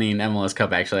Philly winning MLS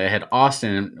Cup. Actually, I had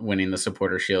Austin winning the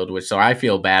Supporter Shield, which so I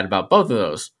feel bad about both of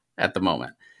those at the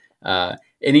moment.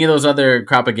 Any of those other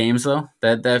crop of games though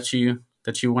that you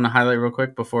want to highlight real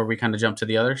quick before we kind of jump to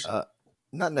the others? Uh,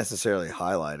 Not necessarily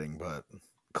highlighting, but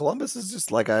Columbus is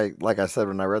just like I said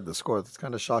when I read the score. It's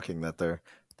kind of shocking that they're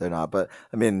not. But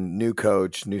I mean, new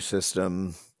coach, new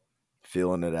system,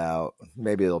 feeling it out.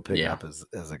 Maybe it'll pick Yeah, up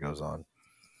as it goes on.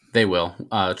 they will.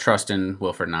 Trust in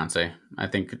Wilfred Nancy. I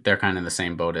think they're kind of in the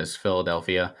same boat as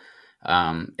Philadelphia,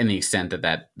 in the extent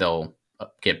that they'll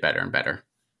get better and better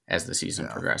as the season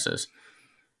Yeah. progresses.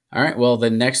 All right. Well, the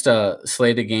next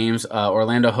slate of games,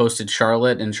 Orlando hosted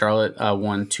Charlotte, and Charlotte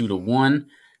won 2-1.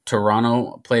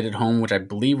 Toronto played at home, which I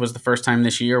believe was the first time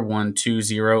this year, won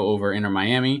 2-0 over Inter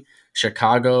Miami.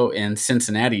 Chicago and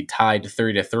Cincinnati tied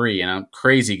 3-3 in a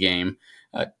crazy game.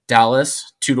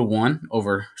 Dallas 2-1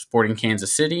 over Sporting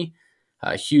Kansas City.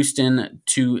 Houston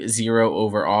 2-0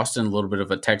 over Austin. A little bit of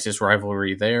a Texas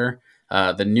rivalry there.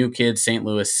 The new kid, St.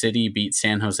 Louis City, beat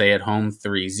San Jose at home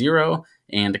 3-0,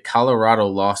 and Colorado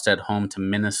lost at home to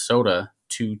Minnesota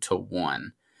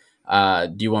 2-1.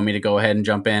 Do you want me to go ahead and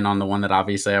jump in on the one that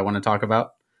obviously I want to talk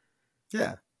about?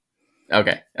 Yeah.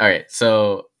 Okay. All right.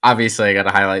 So obviously I got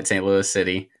to highlight St. Louis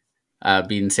City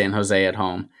beating San Jose at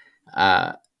home.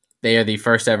 Uh, they are the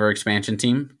first ever expansion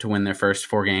team to win their first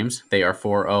 4 games. They are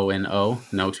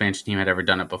 4-0-0. No expansion team had ever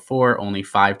done it before. Only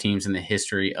 5 teams in the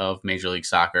history of Major League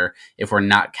Soccer, if we're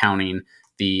not counting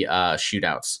the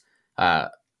shootouts.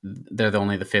 They're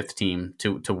only the 5th team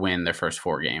to win their first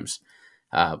 4 games.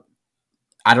 I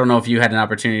don't know if you had an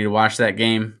opportunity to watch that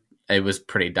game. It was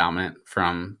pretty dominant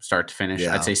from start to finish.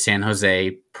 Yeah. I'd say San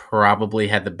Jose probably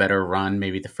had the better run,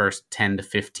 maybe the first 10 to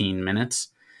 15 minutes,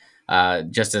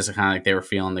 just as kind of like they were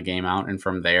feeling the game out. And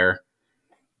from there,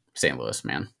 St. Louis,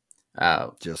 man.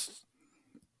 Just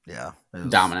yeah.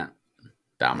 Dominant.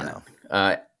 Yeah.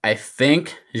 I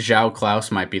think João Klaus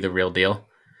might be the real deal.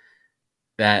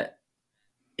 That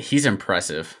he's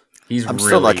impressive. He's I'm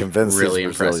still not really, convinced really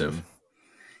he's Brazilian. impressive.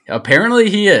 Apparently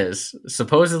he is.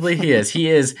 Supposedly he is.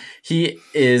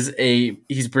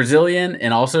 He's Brazilian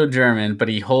and also German, but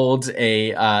he holds a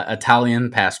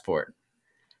Italian passport.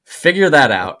 Figure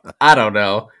that out. I don't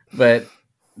know, but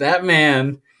that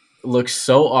man looks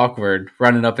so awkward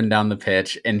running up and down the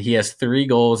pitch, and he has 3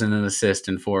 goals and an assist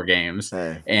in 4 games,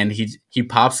 Hey. and he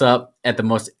pops up at the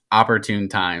most opportune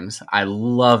times. I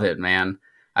love it, man.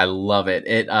 I love it.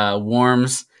 It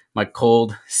warms my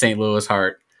cold St. Louis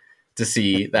heart to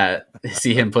see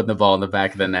him putting the ball in the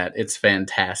back of the net. It's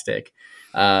fantastic.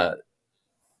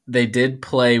 They did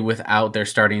play without their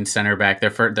starting center back,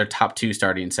 their top 2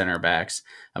 starting center backs,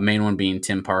 a main one being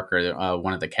Tim Parker,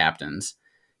 one of the captains.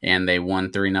 And they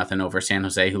won 3-0 over San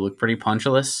Jose, who looked pretty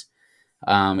punchless.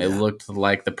 It looked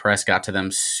like the press got to them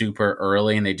super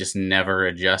early, and they just never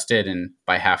adjusted. And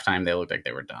by halftime, they looked like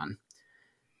they were done.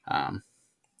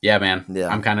 Yeah, man. Yeah.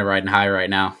 I'm kind of riding high right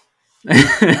now.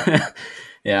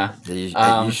 Yeah. You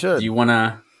Do should you want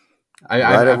to?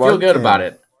 ride it I while feel you good about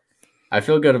can. it. I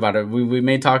feel good about it. We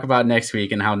may talk about next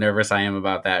week and how nervous I am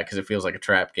about that because it feels like a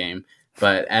trap game.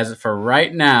 But as for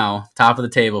right now, top of the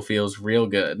table feels real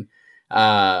good.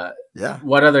 Uh, Yeah.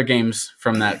 what other games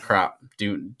from that crop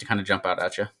do kind of jump out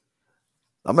at you?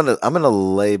 I'm gonna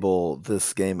label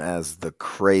this game as the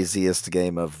craziest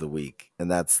game of the week, and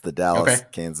that's the Dallas Okay.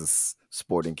 Kansas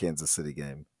Sporting Kansas City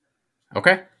game.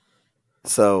 Okay.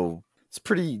 So it's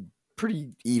pretty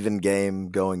even game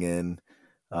going in.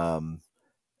 Um,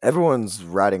 Everyone's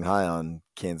riding high on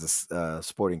Kansas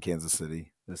Sporting Kansas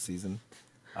City this season.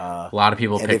 A lot of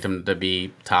people And picked if them to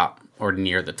be top or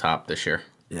near the top this year.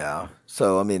 Yeah,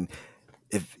 so I mean,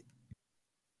 if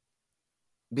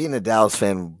being a Dallas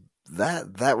fan,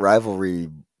 that rivalry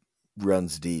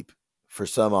runs deep for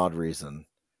some odd reason.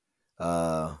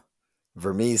 Uh,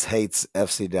 Vermees hates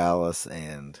FC Dallas,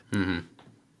 and Mm-hmm.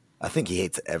 I think he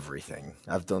hates everything.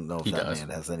 I don't know if He that does. man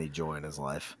has any joy in his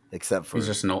life except He's for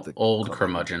just an the old club they go.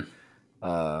 curmudgeon.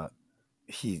 Uh,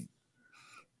 he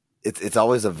it's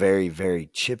always a very very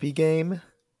chippy game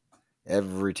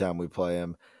every time we play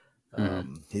him.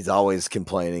 Mm-hmm. He's always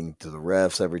complaining to the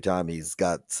refs every time he's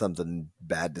got something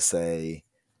bad to say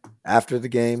after the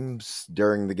games,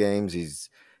 during the games. He's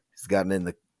gotten in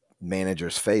the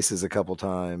manager's faces a couple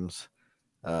times.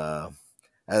 Uh,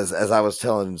 as I was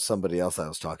telling somebody else I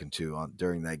was talking to on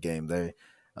during that game,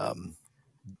 um,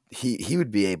 he would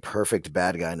be a perfect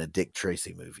bad guy in a Dick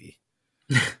Tracy movie.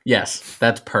 Yes,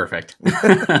 that's perfect.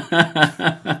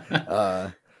 uh,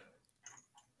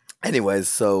 Anyways,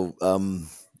 so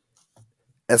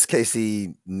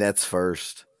SKC nets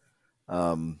first.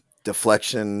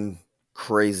 Deflection,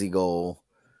 crazy goal.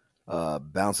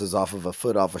 Bounces off of a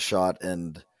foot off a shot,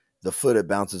 and the foot it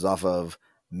bounces off of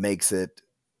makes it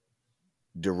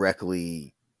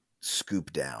directly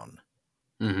scoop down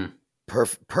Mm-hmm.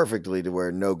 perfectly to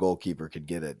where no goalkeeper could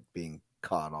get it being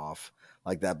caught off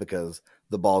like that because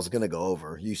the ball's going to go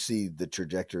over. You see the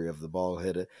trajectory of the ball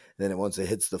hit it. Then once it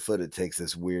hits the foot, it takes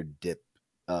this weird dip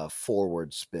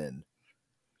forward spin.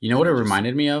 You know And what it it just,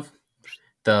 reminded me of?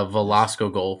 The just Velasco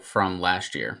goal from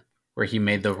last year, where he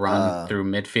made the run through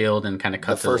midfield and kind of the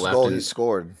cut to the first left goal he and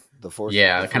scored. The kind of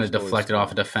first goal he deflected off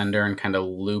a scored. defender and kind of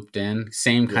looped in.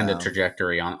 Same kind of Yeah.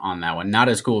 trajectory on that one. Not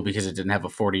as cool because it didn't have a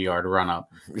 40-yard run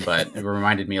up, but it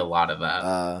reminded me a lot of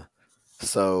that.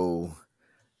 So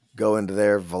go into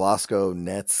there. Velasco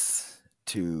nets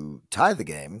to tie the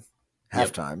game Yep.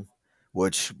 halftime,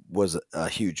 which was a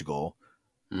huge goal.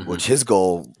 Mm-hmm. Which his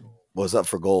goal was up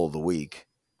for goal of the week.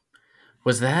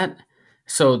 Was that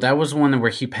so? That was one where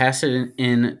he passed it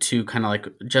in to kind of like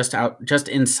just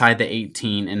inside the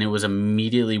 18, and it was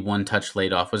immediately one touch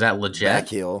laid off. Was that Back legit?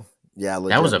 heel. Yeah,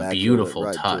 That was legit a back heeled it beautiful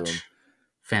right to him touch. and popped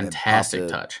Fantastic it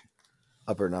touch.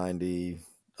 upper 90.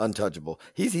 Untouchable.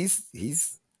 He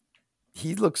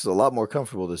looks a lot more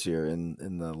comfortable this year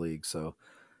in the league. So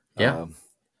Yeah.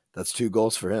 that's 2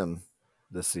 goals for him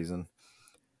this season.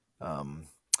 Um,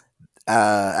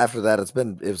 After that,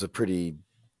 it was a pretty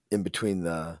in between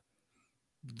the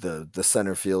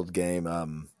center field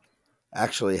game.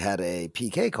 Actually had a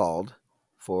PK called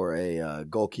for a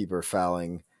goalkeeper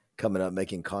fouling, coming up,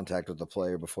 making contact with the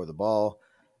player before the ball.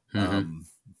 Mm-hmm.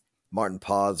 Martin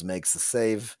Paz makes the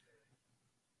save.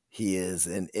 He is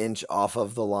an inch off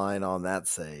of the line on that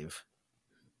save.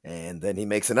 And then he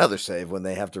makes another save when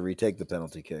they have to retake the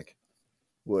penalty kick,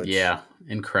 which Yeah.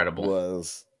 Incredible.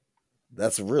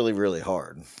 that's really, really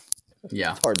hard.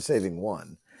 Yeah. It's hard saving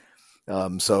one.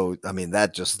 So I mean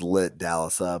that just lit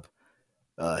Dallas up.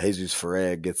 Jesus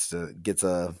Ferrer gets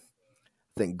a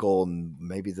I think goal in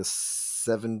maybe the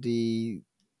 78th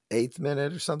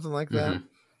minute or something like that.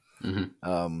 Mm-hmm. Mm-hmm.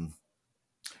 Um,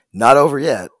 Not over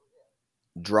yet.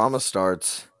 Drama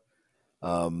starts.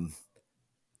 Um,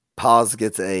 Paz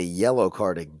gets a yellow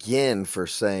card again for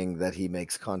saying that he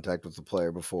makes contact with the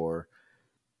player before.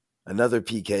 Another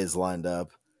PK is lined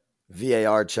up.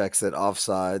 VAR checks it,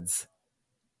 offsides.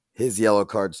 His yellow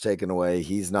card's taken away.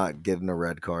 He's not getting a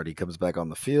red card. He comes back on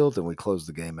the field, and we close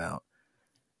the game out.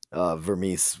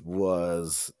 Vermees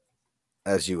was,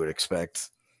 as you would expect,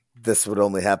 this would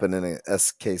only happen in a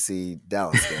SKC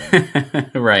Dallas game.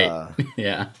 Right. Uh,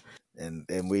 Yeah. and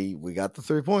we got the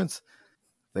 3 points.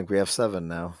 I think we have 7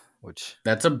 now, which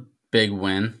That's a big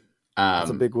win. that's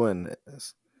a big win.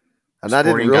 And I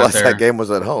didn't Sporting got realize that their game was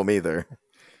at home either.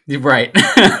 right.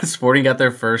 Sporting got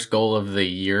their first goal of the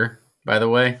year, by the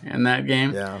way, in that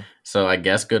game. Yeah. So I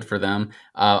guess good for them.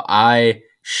 I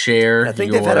share I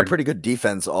think they've had a your pretty good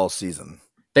defense all season.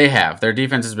 They have. Their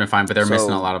defense has been fine, but they're missing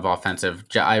a So lot of offensive.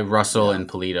 Russell yeah, and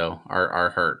Polito are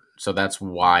hurt. So that's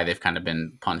why they've kind of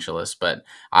been punchless. But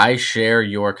I share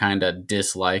your kind of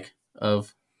dislike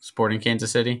of Sporting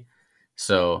Kansas City.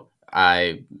 So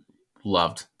I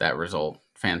loved that result.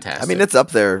 I mean, Fantastic. it's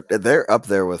up there. They're up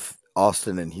there with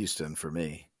Austin and Houston for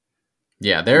me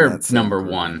Yeah, in they're that same number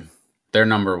grouping. one. They're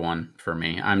number one for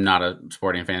me. I'm not a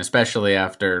Sporting fan, especially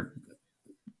after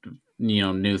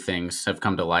new things have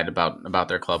come to light about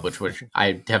their club, which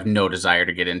I have no desire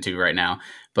to get into right now.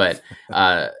 But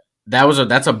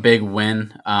that's a big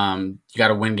win. You got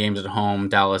to win games at home.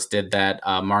 Dallas did that.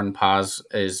 Martin Paz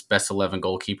is best 11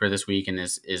 goalkeeper this week and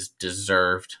is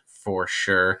deserved for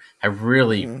sure. I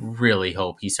really Hmm. really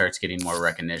hope he starts getting more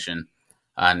recognition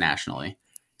nationally.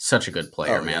 Such a good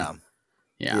player, Oh man.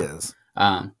 yeah, he Yeah. is.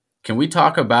 Can we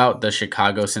talk about the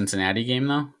Chicago Cincinnati game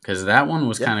though? Because that one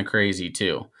was Yeah. kind of crazy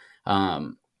too.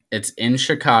 Um, it's in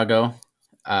Chicago.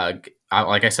 Like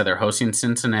I said, they're hosting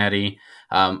Cincinnati.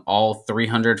 All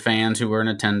 300 fans who were in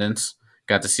attendance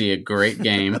got to see a great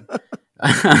game.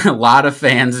 A lot of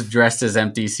fans dressed as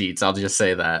empty seats. I'll just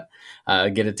say that.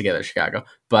 Get it together, Chicago.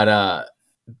 But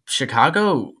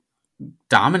Chicago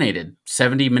dominated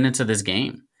 70 minutes of this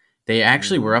game. They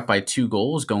actually Hmm. were up by 2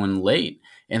 goals going late,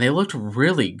 and they looked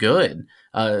really good.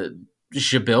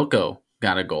 Jabilko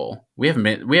got a goal. We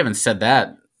haven't said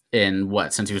that in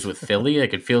what since he was with Philly.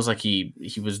 Like it feels like he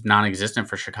was non-existent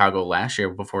for Chicago last year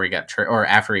before he got or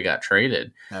after he got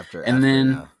traded, and After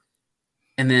then yeah.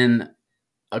 and then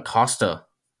Acosta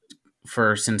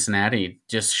for Cincinnati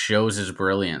just shows his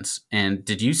brilliance. And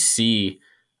did you see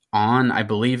I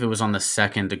believe it was on the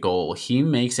second goal, he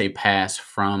makes a pass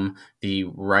from the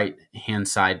right hand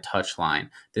side touch line.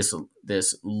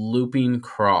 This looping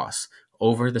cross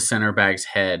over the center back's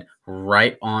head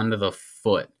right onto the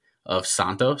foot of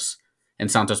Santos, and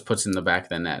Santos puts it in the back of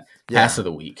the net. Pass Yeah. of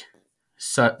the week.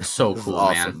 So This is cool,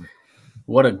 man. awesome.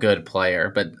 What a good player.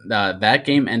 But that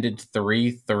game ended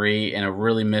 3-3 in a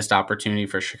really missed opportunity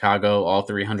for Chicago. All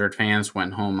 300 fans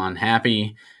went home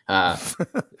unhappy. Uh,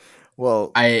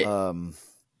 Well, I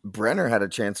Brenner had a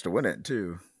chance to win it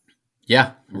too,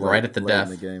 Yeah, right at the late in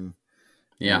the death. game,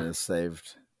 and then Yeah, it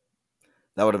saved.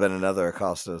 That would have been another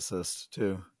Acosta assist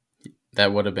too.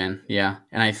 that would have been. Yeah,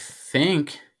 and I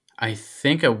think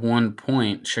at one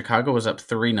point Chicago was up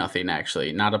 3-0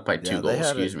 actually, not up by two Yeah, they goals. had it.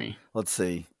 Excuse me. Let's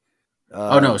see.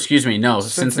 Oh no, Uh, excuse me. No,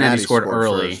 Cincinnati Cincinnati scored scored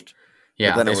early. first, but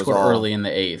Yeah, then it they was scored all. early in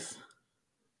the eighth.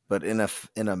 But in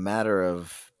a matter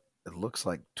of it looks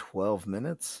like 12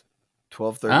 minutes,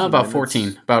 12 13 About 14.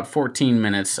 minutes. About 14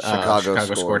 minutes. Chicago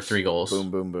Chicago scored three scores. goals. Boom,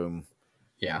 boom, boom.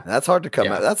 Yeah, And that's hard to come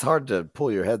out. yeah, That's hard to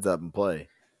pull your heads up and play.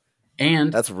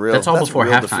 and That's real. that's all That's before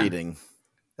real halftime. defeating.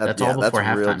 That's all Yeah, that's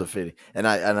before real halftime. defeating. And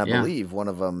I Yeah, believe one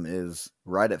of them is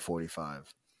right at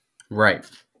 45, right.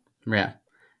 Yeah.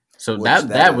 So which that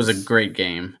that that was a is. great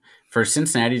game for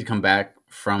Cincinnati to come back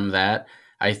from that.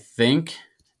 I think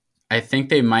I think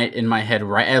they might, in my head,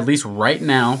 right at least right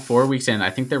now, 4 weeks in, I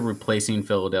think they're replacing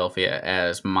Philadelphia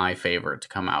as my favorite to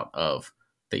come out of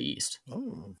the East.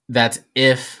 Oh, That's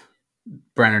if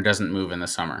Brenner doesn't move in the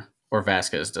summer or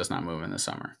Vasquez does not move in the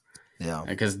summer, yeah.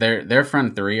 because their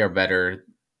front three are better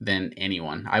than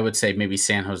anyone. I would say maybe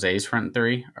San Jose's front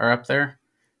three are up there,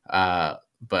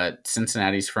 but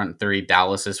Cincinnati's front three,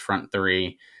 Dallas's front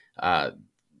three, uh,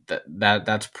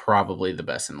 that's probably the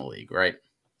best in the league, right?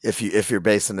 If you're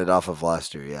basing it off of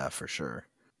last year, yeah, for sure.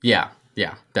 Yeah,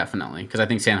 yeah, definitely. Because I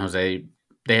think San Jose,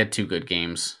 they had 2 good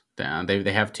games.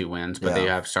 They have 2 wins, but they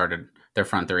Yeah. have started their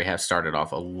front three have started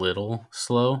off a little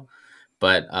slow.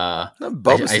 But I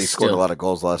Bobasy scored a still lot of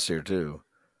goals last year too.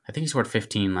 I think he scored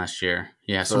 15 last year.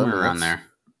 Yeah, So I somewhere mean around that's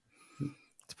there.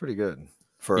 it's pretty good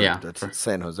for Yeah,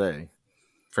 San Jose.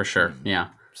 for I sure. mean, Yeah.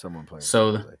 someone playing San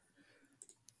So Jose.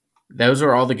 those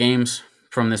are all the games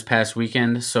from this past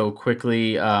weekend. So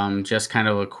quickly, just kind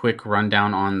of a quick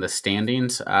rundown on the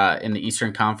standings. In the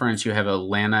Eastern Conference, you have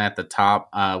Atlanta at the top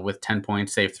with 10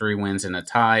 points. They have 3 wins and a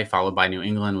tie, followed by New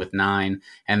England with 9.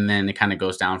 And then it kind of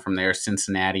goes down from there.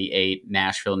 Cincinnati, 8.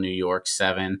 Nashville, New York,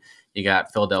 7. You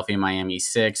got Philadelphia, Miami,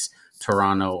 6.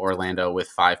 Toronto, Orlando with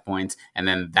 5 points. And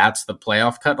then that's the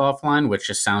playoff cutoff line, which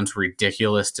just sounds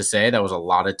ridiculous to say. That was a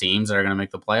lot of teams that are going to make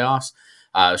the playoffs.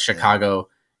 Yeah. Chicago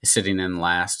is sitting in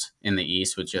last in the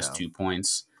East with just Yeah. 2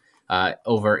 points.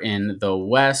 Over in the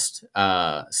West,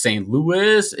 St.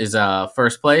 Louis is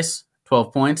first place,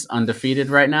 12 points, undefeated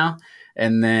right now.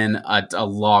 And then a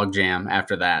log jam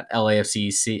after that.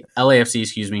 LAFC,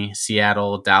 excuse me,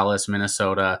 Seattle, Dallas,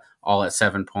 Minnesota, all at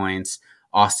 7 points.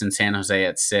 Austin, San Jose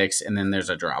at 6, and then there's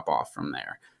a drop off from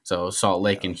there. So Salt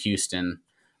Lake Yeah. and Houston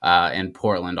and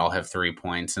Portland all have 3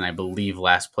 points. And I believe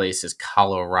last place is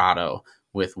Colorado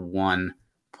with 1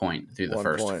 point through the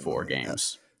first 4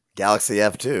 games. Galaxy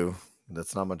F2.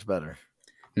 That's not much better.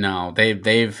 No,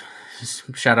 they've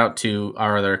shout out to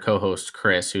our other co-host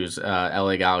Chris, who's a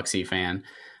LA Galaxy fan.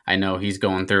 I know he's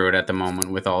going through it at the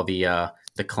moment with all the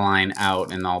decline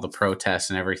out and all the protests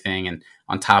and everything. And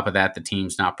on top of that, the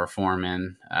team's not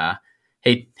performing.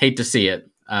 Hate to see it.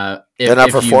 They're not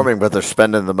performing, but they're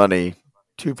spending the money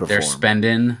to perform. They're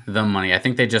spending the money. I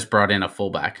think they just brought in a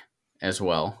fullback as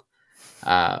well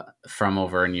from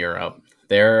over in Europe.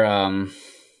 They're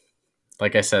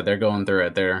like I said, they're going through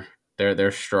it.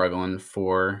 They're struggling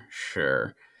for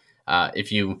sure.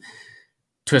 If you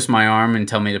twist my arm and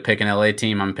tell me to pick an LA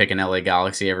team, I'm picking LA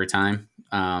Galaxy every time.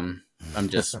 I'm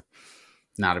just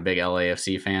not a big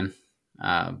LAFC fan,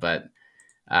 but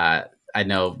I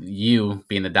know you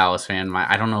being the Dallas fan.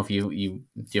 I don't know if you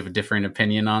have a different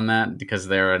opinion on that because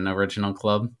they're an original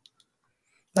club.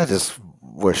 I just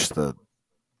wish that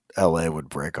LA would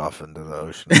break off into the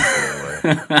ocean.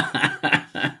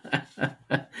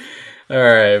 All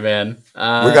right, man.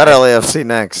 We got LAFC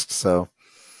next, so.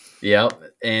 Yep.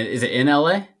 And is it in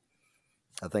LA?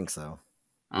 I think so.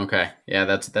 Okay. Yeah,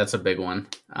 that's a big one.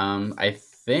 I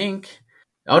think.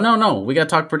 Oh no, we got to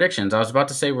talk predictions. I was about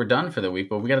to say we're done for the week,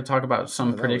 but we got to talk about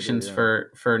some predictions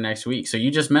for next week. So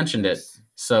you just mentioned it.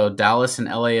 So Dallas and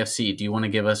LAFC. Do you want to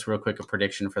give us real quick a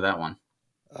prediction for that one?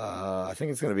 I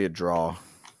think it's going to be a draw.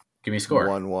 Give me a score.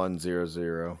 1-1,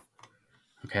 0-0.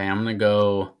 Okay, I'm going to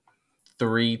go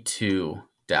 3-2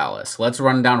 Dallas. Let's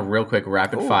run down real quick,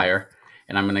 rapid fire,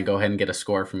 and I'm going to go ahead and get a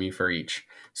score from you for each.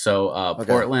 So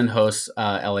Portland hosts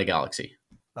LA Galaxy.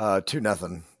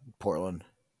 2-0 Portland.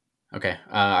 Okay,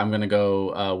 I'm going to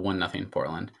go 1-0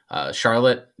 Portland.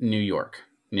 Charlotte, New York,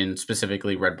 and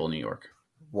specifically Red Bull New York.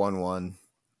 1-1.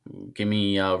 Give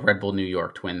me Red Bull New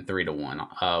York to win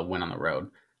 3-1, win on the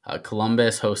road.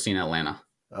 Columbus hosting Atlanta.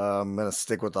 I'm going to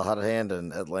stick with the hot hand,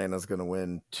 and Atlanta's going to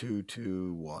win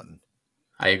 2-1.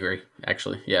 I agree,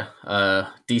 actually. Yeah.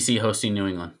 DC hosting New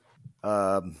England.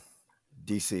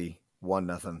 DC,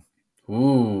 1-0.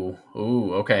 Ooh,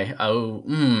 okay.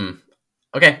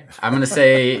 Okay, I'm going to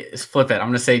say, flip it. I'm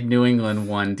going to say New England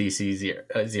 1, DC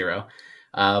 0.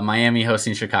 Miami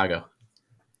hosting Chicago.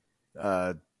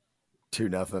 2-0.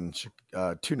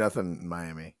 2-0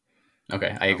 Miami.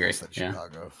 Okay, I agree. Yeah.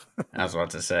 Chicago. I was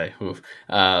about to say.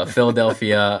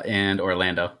 Philadelphia and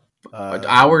Orlando.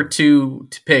 Our two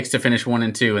picks to finish 1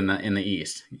 and 2 in the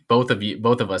East. Both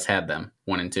of us had them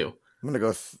 1 and 2. I'm gonna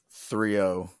go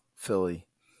 3-0 Philly.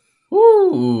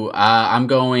 Ooh, I'm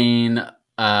going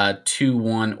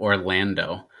 2-1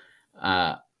 Orlando.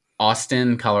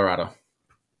 Austin, Colorado.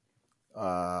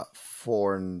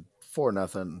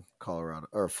 4-0 Colorado,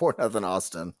 or 4-0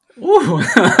 Austin. Ooh.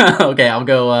 Okay, I'll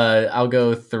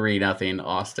go 3-0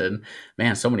 Austin.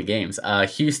 Man, so many games.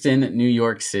 Houston, New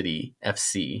York City,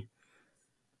 FC.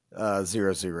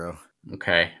 0-0.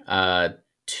 Okay.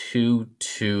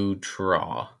 2-2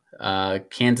 draw.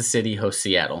 Kansas City hosts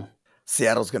Seattle.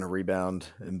 Seattle's going to rebound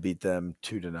and beat them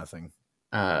 2-0.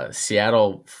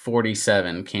 Seattle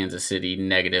 47, Kansas City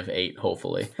 -8,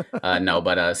 hopefully. No,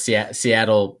 but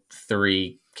Seattle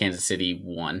 3, Kansas City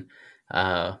 1.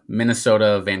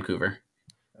 Minnesota, Vancouver.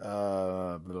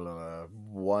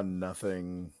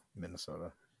 1-0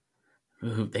 Minnesota.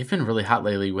 Ooh, they've been really hot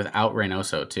lately without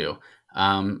Reynoso too.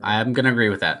 I'm going to agree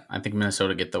with that. I think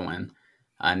Minnesota get the win.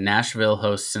 Nashville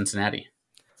hosts Cincinnati.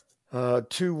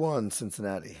 2-1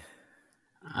 Cincinnati.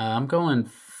 I'm going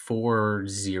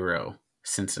 4-0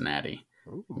 Cincinnati.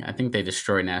 Ooh. I think they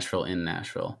destroy Nashville in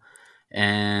Nashville.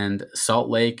 And Salt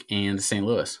Lake and St.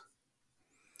 Louis.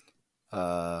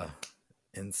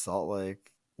 In Salt Lake,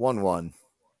 1-1.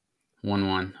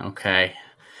 1-1. Okay.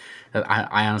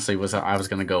 I honestly was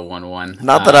going to go 1-1.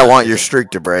 Not that I want your streak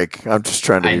to break. I'm just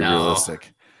trying to be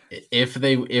realistic. If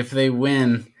they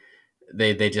win,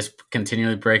 they just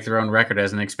continually break their own record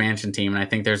as an expansion team, and I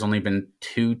think there's only been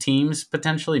 2 teams,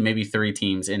 potentially maybe 3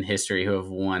 teams in history who have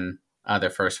won their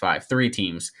first 5. 3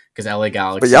 teams, because LA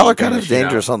Galaxy. But y'all are kind of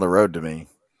dangerous on the road to me.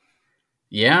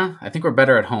 Yeah, I think we're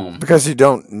better at home because you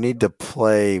don't need to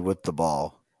play with the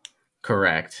ball.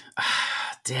 Correct.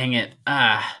 Dang it.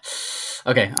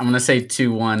 Okay, I'm going to say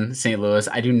 2-1 St. Louis.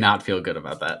 I do not feel good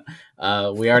about that.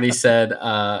 We already said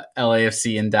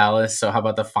LAFC in Dallas, so how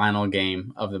about the final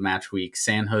game of the match week?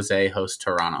 San Jose hosts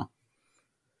Toronto.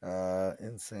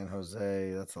 In San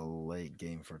Jose, that's a late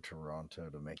game for Toronto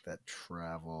to make that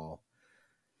travel.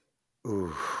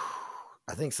 Ooh,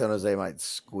 I think San Jose might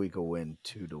squeak a win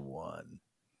 2-1.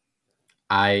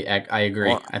 I agree.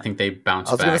 Well, I think they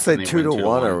bounce back. I was going to say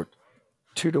 2-1 or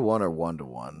 2-1 or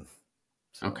 1-1.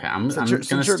 So, Okay, I'm gonna since you're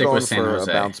stick with going San for a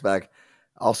Jose. bounce back,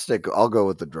 I'll go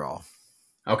with the draw.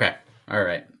 Okay, all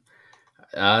right.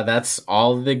 That's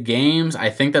all the games. I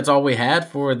think that's all we had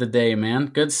for the day, man.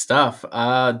 Good stuff.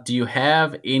 Do you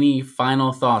have any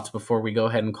final thoughts before we go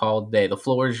ahead and call it a day? The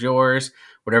floor is yours.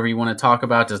 Whatever you want to talk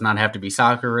about does not have to be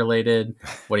soccer related.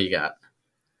 What do you got?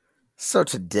 So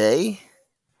today,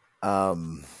 I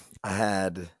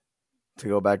had to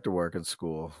go back to work and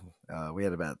school. We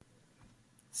had about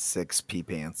 6 pee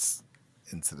pants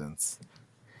incidents.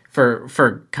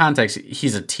 For context,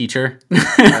 he's a teacher.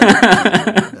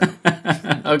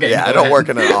 Okay, yeah, I don't work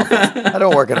in an office. I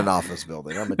don't work in an office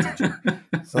building. I'm a teacher.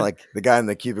 It's not like the guy in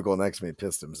the cubicle next to me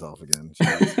pissed himself again.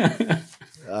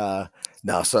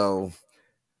 No, so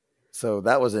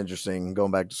that was interesting.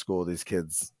 Going back to school, these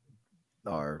kids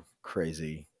are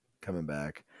crazy coming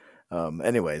back.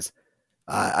 Anyways,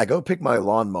 I go pick my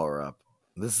lawnmower up.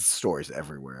 This is stories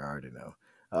everywhere. I already know.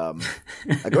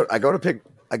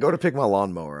 I go to pick my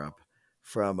lawnmower up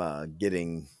from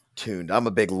getting tuned. I'm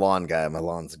a big lawn guy. My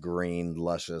lawn's green,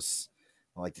 luscious.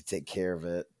 I like to take care of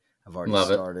it. I've already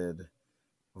Love it. started.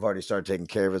 I've already started taking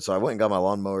care of it. So I went and got my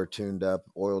lawnmower tuned up,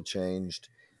 oil changed,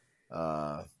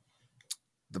 uh,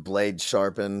 the blade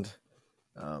sharpened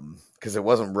because it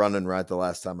wasn't running right the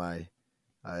last time I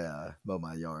mowed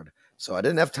my yard. So I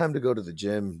didn't have time to go to the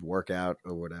gym, work out,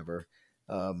 or whatever.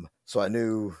 So I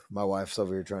knew my wife's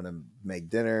over here trying to make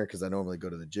dinner because I normally go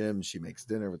to the gym. She makes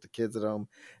dinner with the kids at home,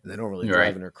 and they're normally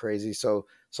driving her crazy. So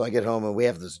I get home and we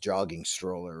have this jogging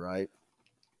stroller, right?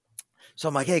 So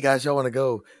I'm like, hey guys, y'all want to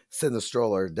go sit in the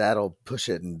stroller? Dad'll push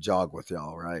it and jog with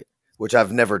y'all, right? Which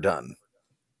I've never done.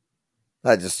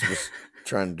 I just was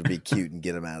trying to be cute and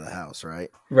get him out of the house, right?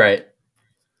 Right.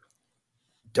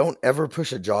 Don't ever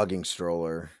push a jogging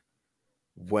stroller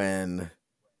when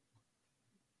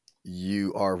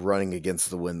you are running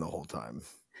against the wind the whole time.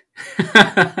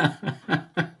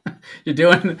 You're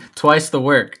doing twice the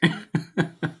work.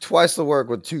 Twice the work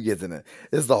with 2 kids in it.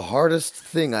 It's the hardest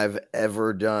thing I've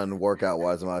ever done workout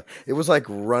wise. It was like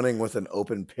running with an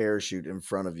open parachute in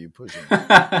front of you pushing.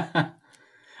 I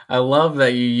love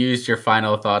that you used your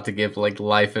final thought to give like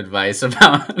life advice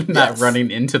about not running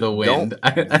into the wind.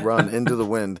 Don't run into the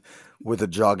wind with a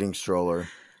jogging stroller.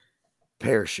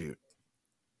 Parachute.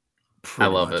 I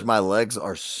love it. My legs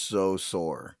are so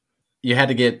sore. You had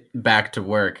to get back to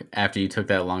work after you took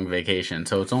that long vacation,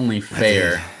 so it's only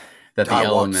fair that the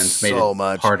elements made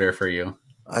it harder for you.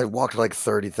 I walked like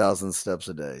 30,000 steps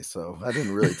a day, so I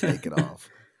didn't really take it off.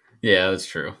 Yeah, that's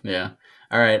true. Yeah.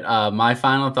 All right. My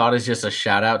final thought is just a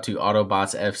shout out to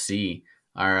Autobots FC,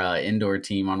 our indoor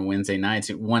team on Wednesday nights.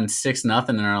 It won 6-0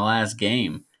 in our last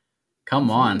game. Come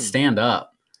on, stand up.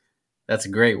 That's a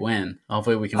great win.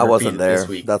 Hopefully we can repeat it this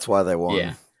week. That's why they won.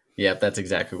 Yeah. Yep, that's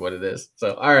exactly what it is.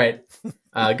 So, all right.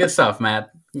 Good stuff,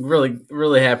 Matt. Really,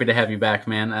 really happy to have you back,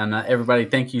 man. And everybody,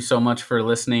 thank you so much for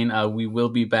listening. We will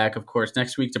be back, of course,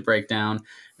 next week to break down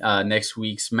next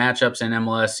week's matchups in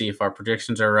MLS, see if our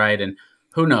predictions are right. And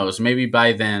who knows, maybe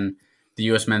by then the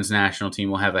U.S. men's national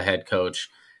team will have a head coach.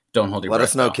 Don't hold your breath. Let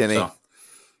us know, Kenny. So,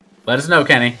 let us know,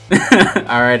 Kenny.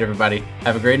 All right, everybody.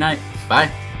 Have a great night. Bye.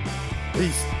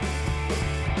 Peace.